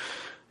bathroom.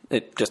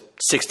 Just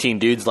 16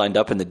 dudes lined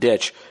up in the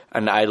ditch,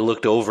 and I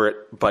looked over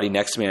at buddy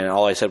next to me, and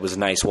all I said was,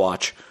 nice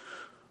watch.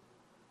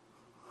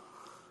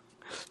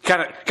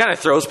 Kind of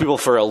throws people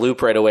for a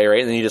loop right away, right?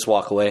 And then you just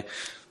walk away.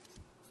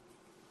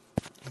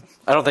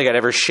 I don't think I'd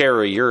ever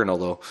share a urinal,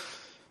 though.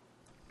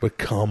 But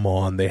come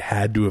on, they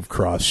had to have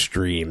crossed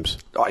streams.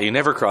 Oh, you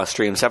never cross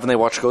streams. Haven't they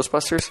watched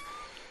Ghostbusters?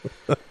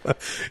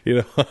 You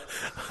know,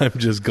 I'm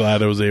just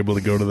glad I was able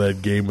to go to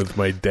that game with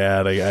my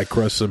dad. I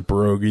crushed some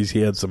pierogies.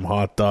 He had some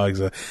hot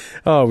dogs.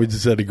 We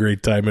just had a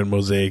great time at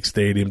Mosaic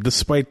Stadium,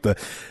 despite the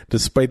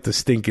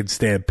stinking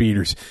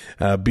Stampeders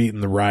beating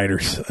the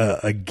Riders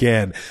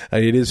again.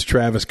 It is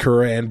Travis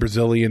Curra and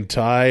Brazilian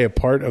Ty, a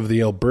part of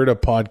the Alberta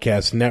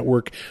Podcast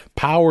Network,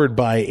 powered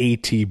by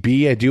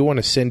ATB. I do want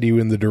to send you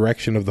in the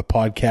direction of the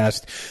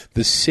podcast,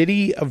 The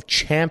City of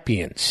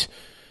Champions.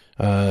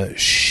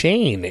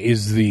 Shane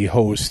is the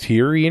host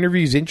here. He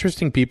interviews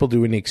interesting people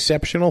doing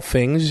exceptional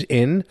things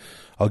in,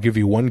 I'll give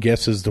you one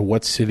guess as to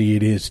what city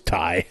it is,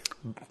 Ty.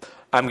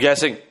 I'm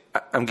guessing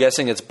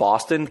it's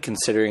Boston,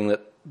 considering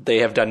that they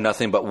have done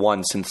nothing but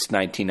one since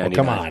 1999.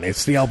 Come on,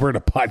 it's the Alberta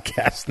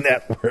Podcast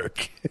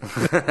Network.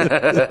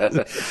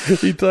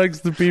 He talks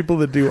to people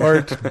that do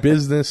art,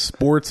 business,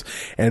 sports,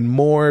 and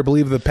more. I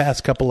believe the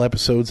past couple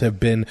episodes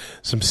have been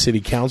some city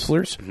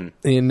councilors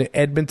in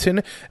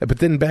Edmonton. But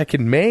then back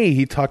in May,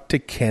 he talked to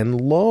Ken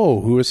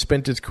Lowe, who has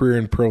spent his career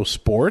in pro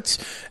sports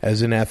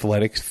as an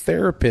athletics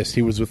therapist.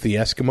 He was with the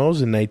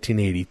Eskimos in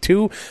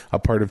 1982, a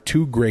part of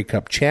 2 Grey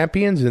Cup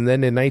champions. And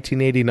then in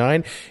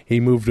 1989,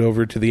 he moved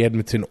over to the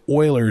Edmonton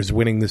Oilers,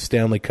 winning the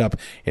Stanley Cup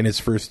in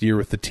his first year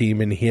with the team,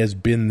 and he has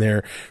been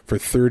there for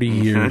 30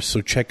 years.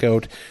 So check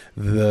out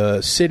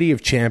the City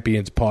of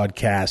Champions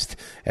podcast,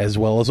 as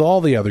well as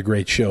all the other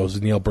great shows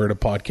in the Alberta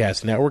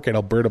Podcast Network at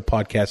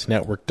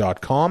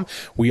albertapodcastnetwork.com.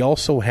 We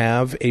also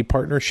have a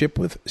partnership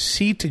with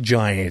Seat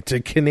Giant,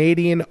 a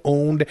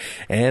Canadian-owned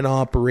and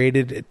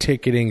operated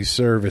ticketing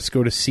service.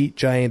 Go to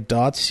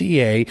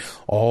seatgiant.ca.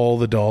 All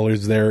the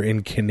dollars there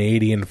in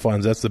Canadian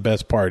funds. That's the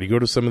best part. You go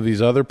to some of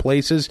these other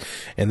places,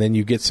 and then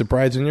you get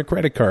surprised on your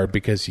credit card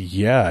because,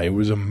 it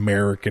was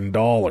American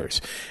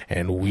dollars.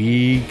 And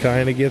we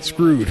kind of get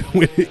screwed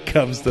when it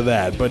comes to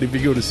that. But if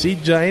you go to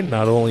Seat Giant,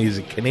 not only is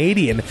it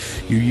Canadian,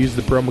 you use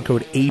the promo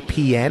code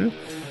APN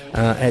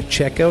at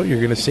checkout. You're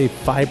going to save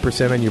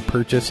 5% on your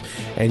purchase,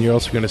 and you're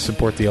also going to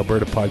support the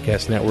Alberta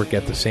Podcast Network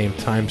at the same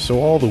time. So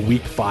all the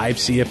Week 5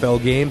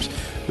 CFL games,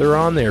 they're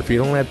on there. If you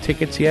don't have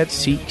tickets yet,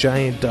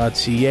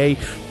 seatgiant.ca,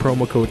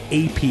 promo code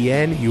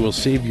APN. You will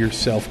save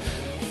yourself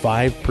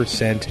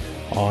 5%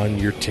 on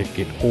your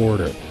ticket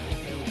order.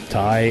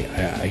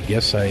 Ty, I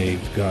guess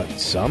I've got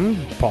some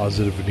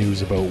positive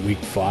news about Week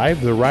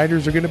 5. The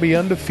Riders are going to be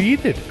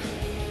undefeated.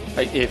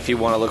 If you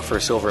want to look for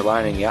a silver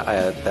lining,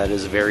 that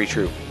is very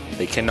true.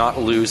 They cannot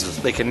lose.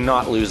 They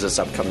cannot lose this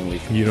upcoming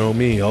week. You know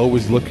me,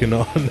 always looking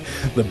on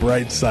the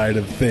bright side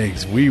of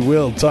things. We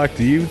will talk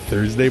to you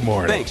Thursday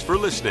morning. Thanks for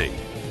listening.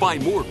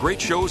 Find more great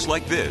shows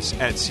like this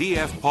at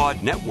CF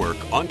Pod Network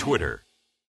on Twitter.